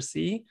financial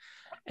literacy.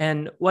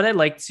 And what I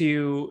like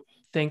to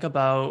think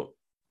about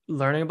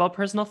learning about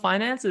personal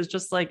finance is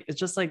it's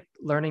just like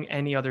learning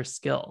any other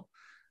skill.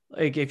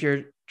 Like if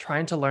you're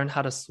trying to learn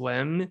how to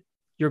swim,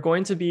 you're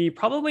going to be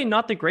probably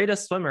not the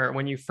greatest swimmer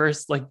when you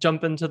first like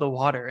jump into the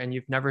water and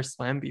you've never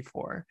swam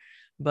before.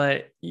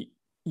 But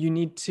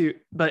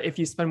but if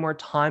you spend more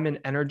time and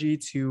energy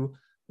to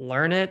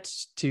learn it,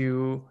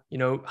 to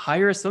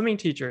hire a swimming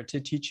teacher to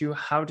teach you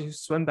how to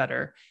swim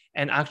better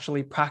and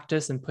actually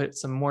practice and put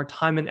some more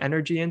time and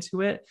energy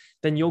into it,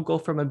 then you'll go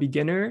from a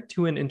beginner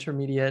to an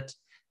intermediate,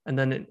 and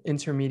then an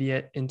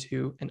intermediate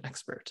into an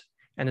expert.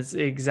 And it's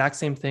the exact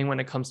same thing when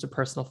it comes to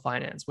personal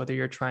finance. Whether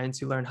you're trying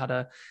to learn how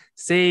to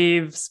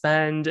save,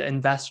 spend,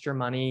 invest your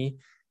money,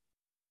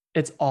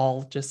 it's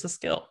all just a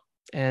skill.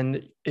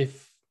 And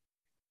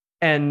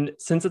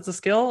since it's a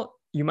skill,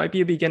 you might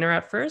be a beginner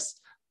at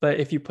first, but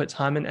if you put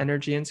time and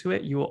energy into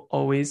it, you will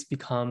always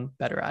become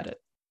better at it.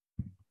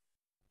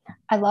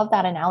 I love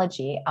that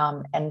analogy.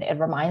 And it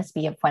reminds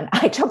me of when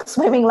I took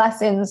swimming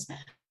lessons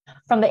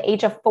from the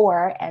age of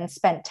 4 and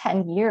spent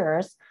 10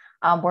 years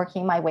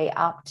working my way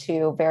up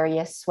to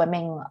various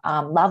swimming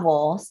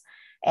levels.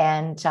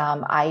 And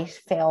I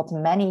failed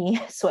many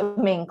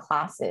swimming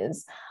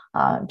classes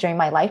during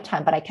my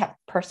lifetime, but I kept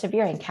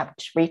persevering,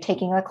 kept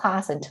retaking the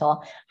class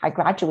until I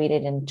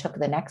graduated and took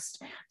the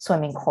next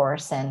swimming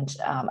course. And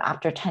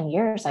after 10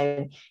 years,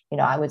 I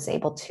was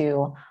able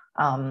to,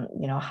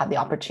 have the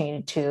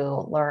opportunity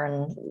to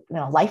learn,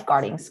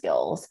 lifeguarding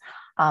skills.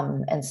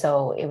 And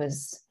so it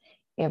was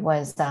it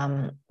was,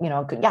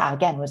 yeah,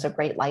 again, it was a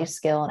great life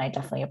skill. And I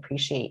definitely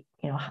appreciate,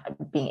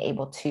 being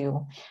able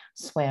to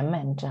swim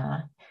and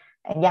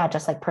yeah,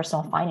 just like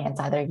personal finance,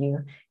 either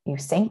you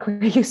sink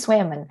or you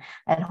swim.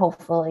 And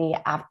hopefully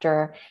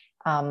after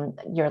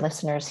your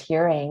listeners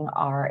hearing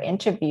our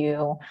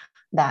interview,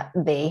 that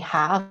they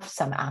have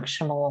some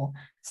actionable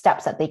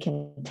steps that they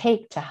can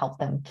take to help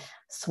them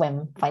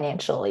swim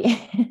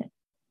financially.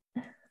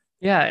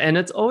 Yeah. And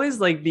it's always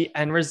like the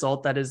end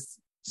result that is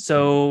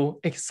so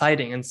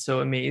exciting and so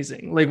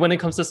amazing. Like when it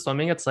comes to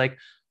swimming, it's like,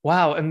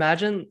 wow,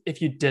 imagine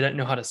if you didn't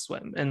know how to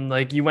swim and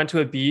like you went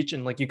to a beach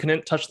and like you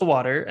couldn't touch the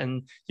water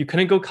and you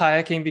couldn't go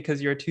kayaking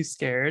because you're too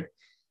scared.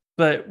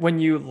 But when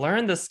you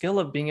learn the skill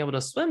of being able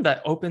to swim,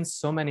 that opens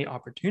so many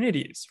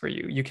opportunities for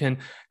you. You can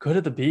go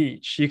to the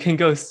beach, you can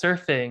go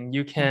surfing,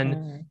 you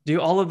can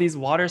do all of these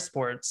water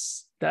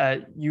sports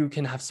that you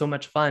can have so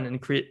much fun and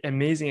create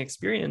amazing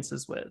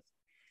experiences with.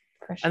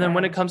 For sure. And then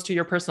when it comes to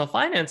your personal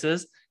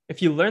finances,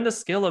 if you learn the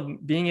skill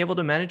of being able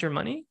to manage your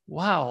money,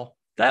 wow,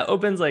 that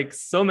opens like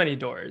so many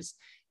doors.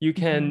 You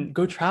can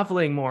go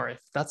traveling more if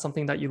that's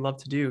something that you love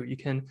to do. You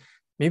can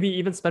maybe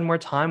even spend more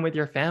time with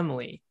your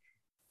family.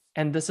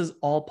 And this is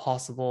all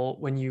possible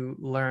when you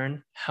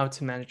learn how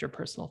to manage your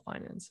personal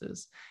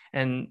finances.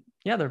 And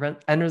yeah, the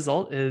end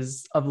result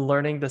is of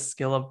learning the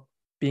skill of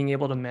being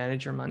able to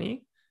manage your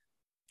money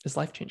is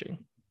life-changing.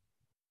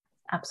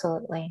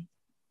 Absolutely.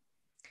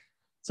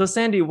 So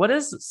Sandy, what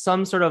is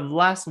some sort of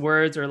last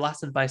words or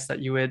last advice that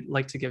you would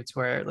like to give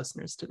to our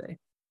listeners today?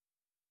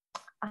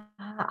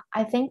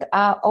 I think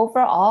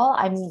overall,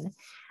 I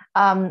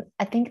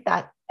think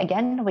that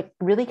again, it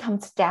really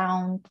comes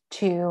down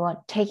to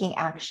taking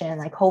action.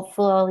 Like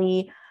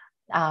hopefully,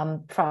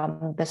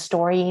 from the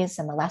stories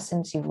and the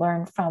lessons you've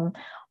learned from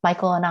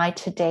Michael and I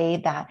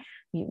today, that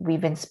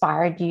we've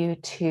inspired you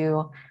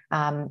to,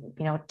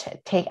 to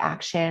take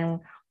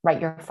action,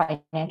 write your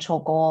financial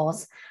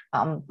goals,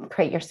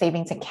 create your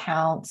savings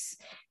accounts,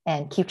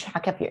 and keep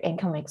track of your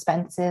income and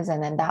expenses.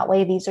 And then that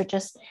way, these are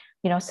just,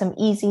 some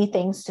easy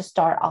things to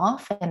start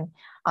off, and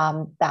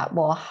that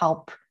will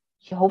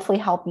hopefully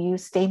help you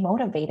stay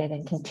motivated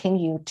and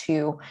continue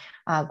to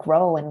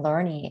grow and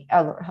learn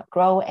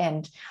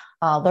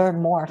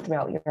more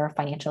throughout your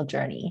financial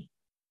journey.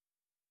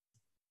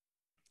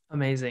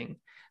 Amazing.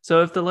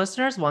 So if the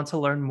listeners want to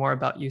learn more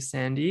about you,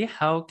 Sandy,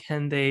 how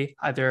can they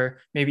either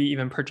maybe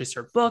even purchase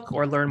your book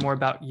or learn more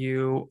about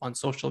you on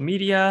social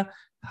media?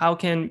 How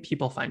can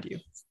people find you?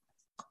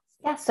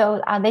 Yeah,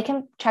 so they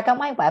can check out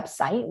my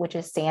website, which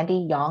is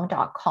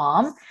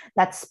sandyyong.com.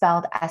 That's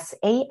spelled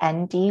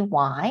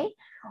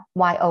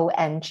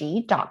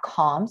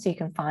SANDYYONG.com. So you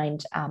can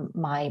find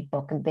my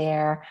book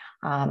there.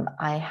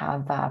 I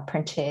have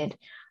printed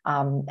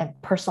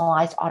and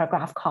personalized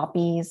autograph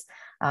copies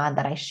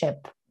that I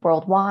ship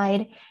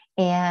worldwide.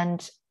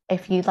 And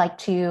if you'd like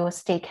to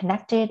stay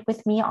connected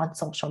with me on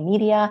social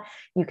media,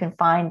 you can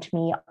find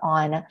me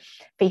on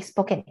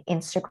Facebook and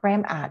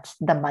Instagram at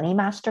The Money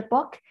Master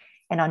Book,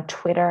 and on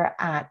Twitter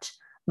at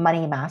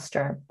Money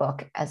Master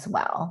Book as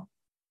well.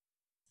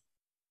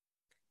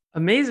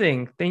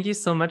 Amazing. Thank you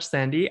so much,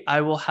 Sandy.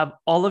 I will have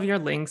all of your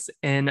links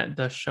in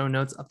the show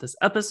notes of this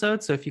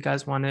episode. So if you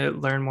guys want to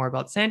learn more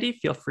about Sandy,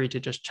 feel free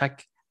to just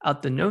check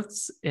out the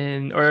notes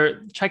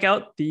or check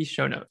out the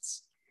show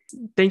notes.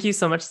 Thank you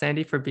so much,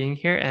 Sandy, for being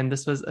here. And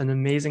this was an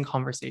amazing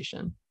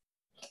conversation.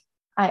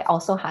 I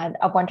also had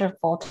a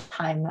wonderful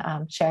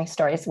time sharing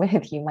stories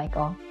with you,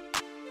 Michael.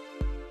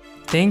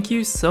 Thank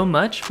you so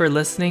much for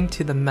listening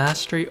to the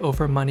Mastery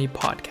Over Money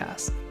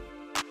podcast.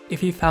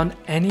 If you found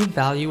any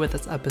value with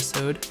this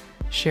episode,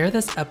 share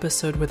this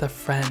episode with a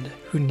friend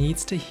who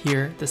needs to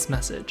hear this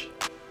message.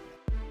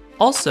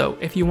 Also,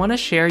 if you want to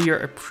share your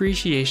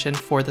appreciation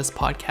for this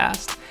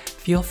podcast,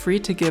 feel free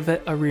to give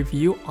it a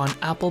review on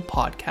Apple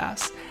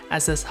Podcasts,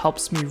 as this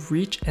helps me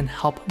reach and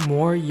help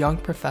more young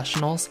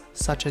professionals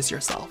such as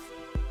yourself.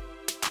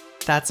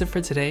 That's it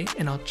for today,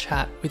 and I'll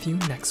chat with you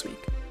next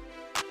week.